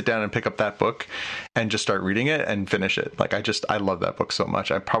could sit down and pick up that book and just start reading it and finish it. I love that book so much.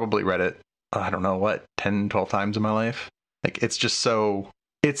 I probably read it, 10, 12 times in my life. It's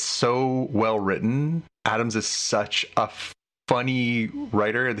so well written. Adams is such a funny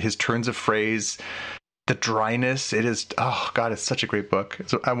writer. His turns of phrase, the dryness, it is, it's such a great book.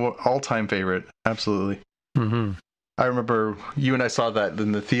 It's an all-time favorite. Absolutely. I remember you and I saw that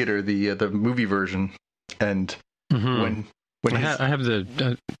in the theater, the movie version, and when I have the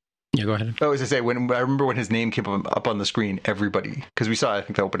go ahead. I was to say, I remember when his name came up on the screen, everybody, because we saw, I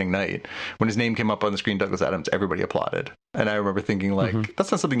think, the opening night, when his name came up on the screen, Douglas Adams, everybody applauded. And I remember thinking,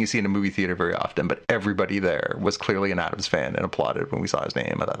 that's not something you see in a movie theater very often, but everybody there was clearly an Adams fan and applauded when we saw his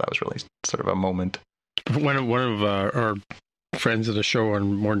name. I thought that was really sort of a moment. One of our friends of the show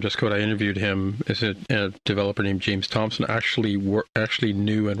on More Than Just Code, I interviewed him, is a developer named James Thompson, actually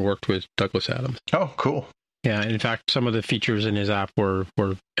knew and worked with Douglas Adams. Oh, cool. Yeah, in fact, some of the features in his app were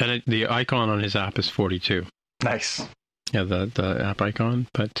and the icon on his app is 42. Nice. Yeah, the app icon.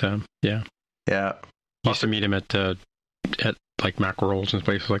 But yeah. Used to meet him at like Macworlds and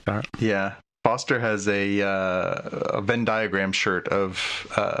places like that. Yeah. Foster has a Venn diagram shirt of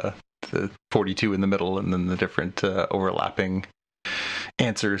the 42 in the middle and then the different overlapping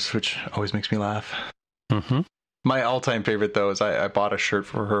answers, which always makes me laugh. Mm-hmm. My all-time favorite, though, is I bought a shirt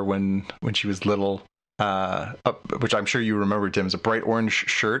for her when she was little, which I'm sure you remember, Tim. It's a bright orange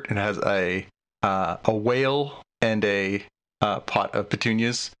shirt and it has a whale and a pot of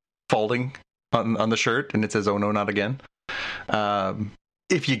petunias folding on the shirt, and it says, "Oh no, not again."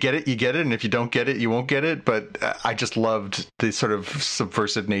 If you get it, you get it, and if you don't get it, you won't get it. But I just loved the sort of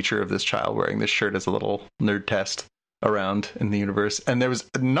subversive nature of this child wearing this shirt as a little nerd test around in the universe. And there was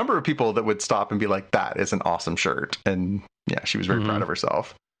a number of people that would stop and be like, "That is an awesome shirt," and yeah, she was very proud of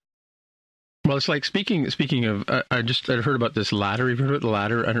herself. Well, it's like speaking of, I heard about this ladder. You've heard about the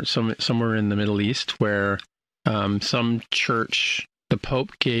ladder? I don't, somewhere in the Middle East where some church, the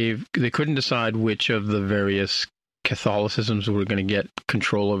Pope they couldn't decide which of the various Catholicisms were going to get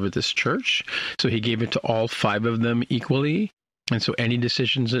control over this church. So he gave it to all 5 of them equally. And so any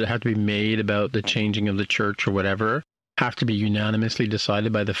decisions that have to be made about the changing of the church or whatever have to be unanimously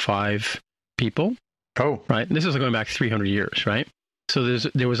decided by the 5 people. Oh. Right? And this is going back 300 years, right? So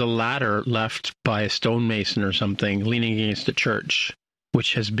there was a ladder left by a stonemason or something leaning against the church,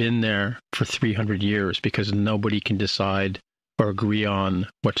 which has been there for 300 years because nobody can decide or agree on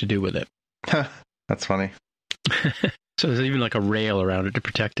what to do with it. That's funny. So there's even like a rail around it to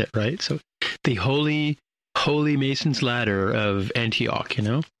protect it, right? So the holy Mason's ladder of Antioch, you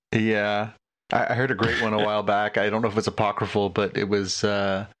know? Yeah. I heard a great one a while back. I don't know if it's apocryphal, but it was,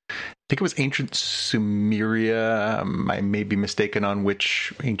 I think it was ancient Sumeria. I may be mistaken on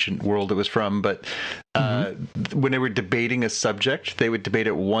which ancient world it was from, but when they were debating a subject, they would debate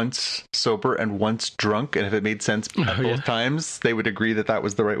it once sober and once drunk. And if it made sense both times, they would agree that that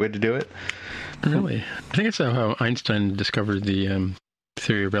was the right way to do it. Really? I think it's how Einstein discovered the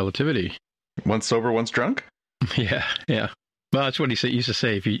theory of relativity. Once sober, once drunk? Yeah. Well, that's what he used to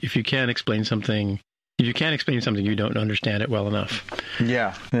say. If you can't explain something, you don't understand it well enough.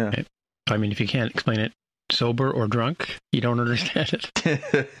 Yeah. Right? I mean, if you can't explain it sober or drunk, you don't understand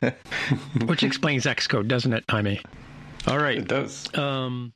it. Which explains Xcode, doesn't it, Jaime? All right. It does.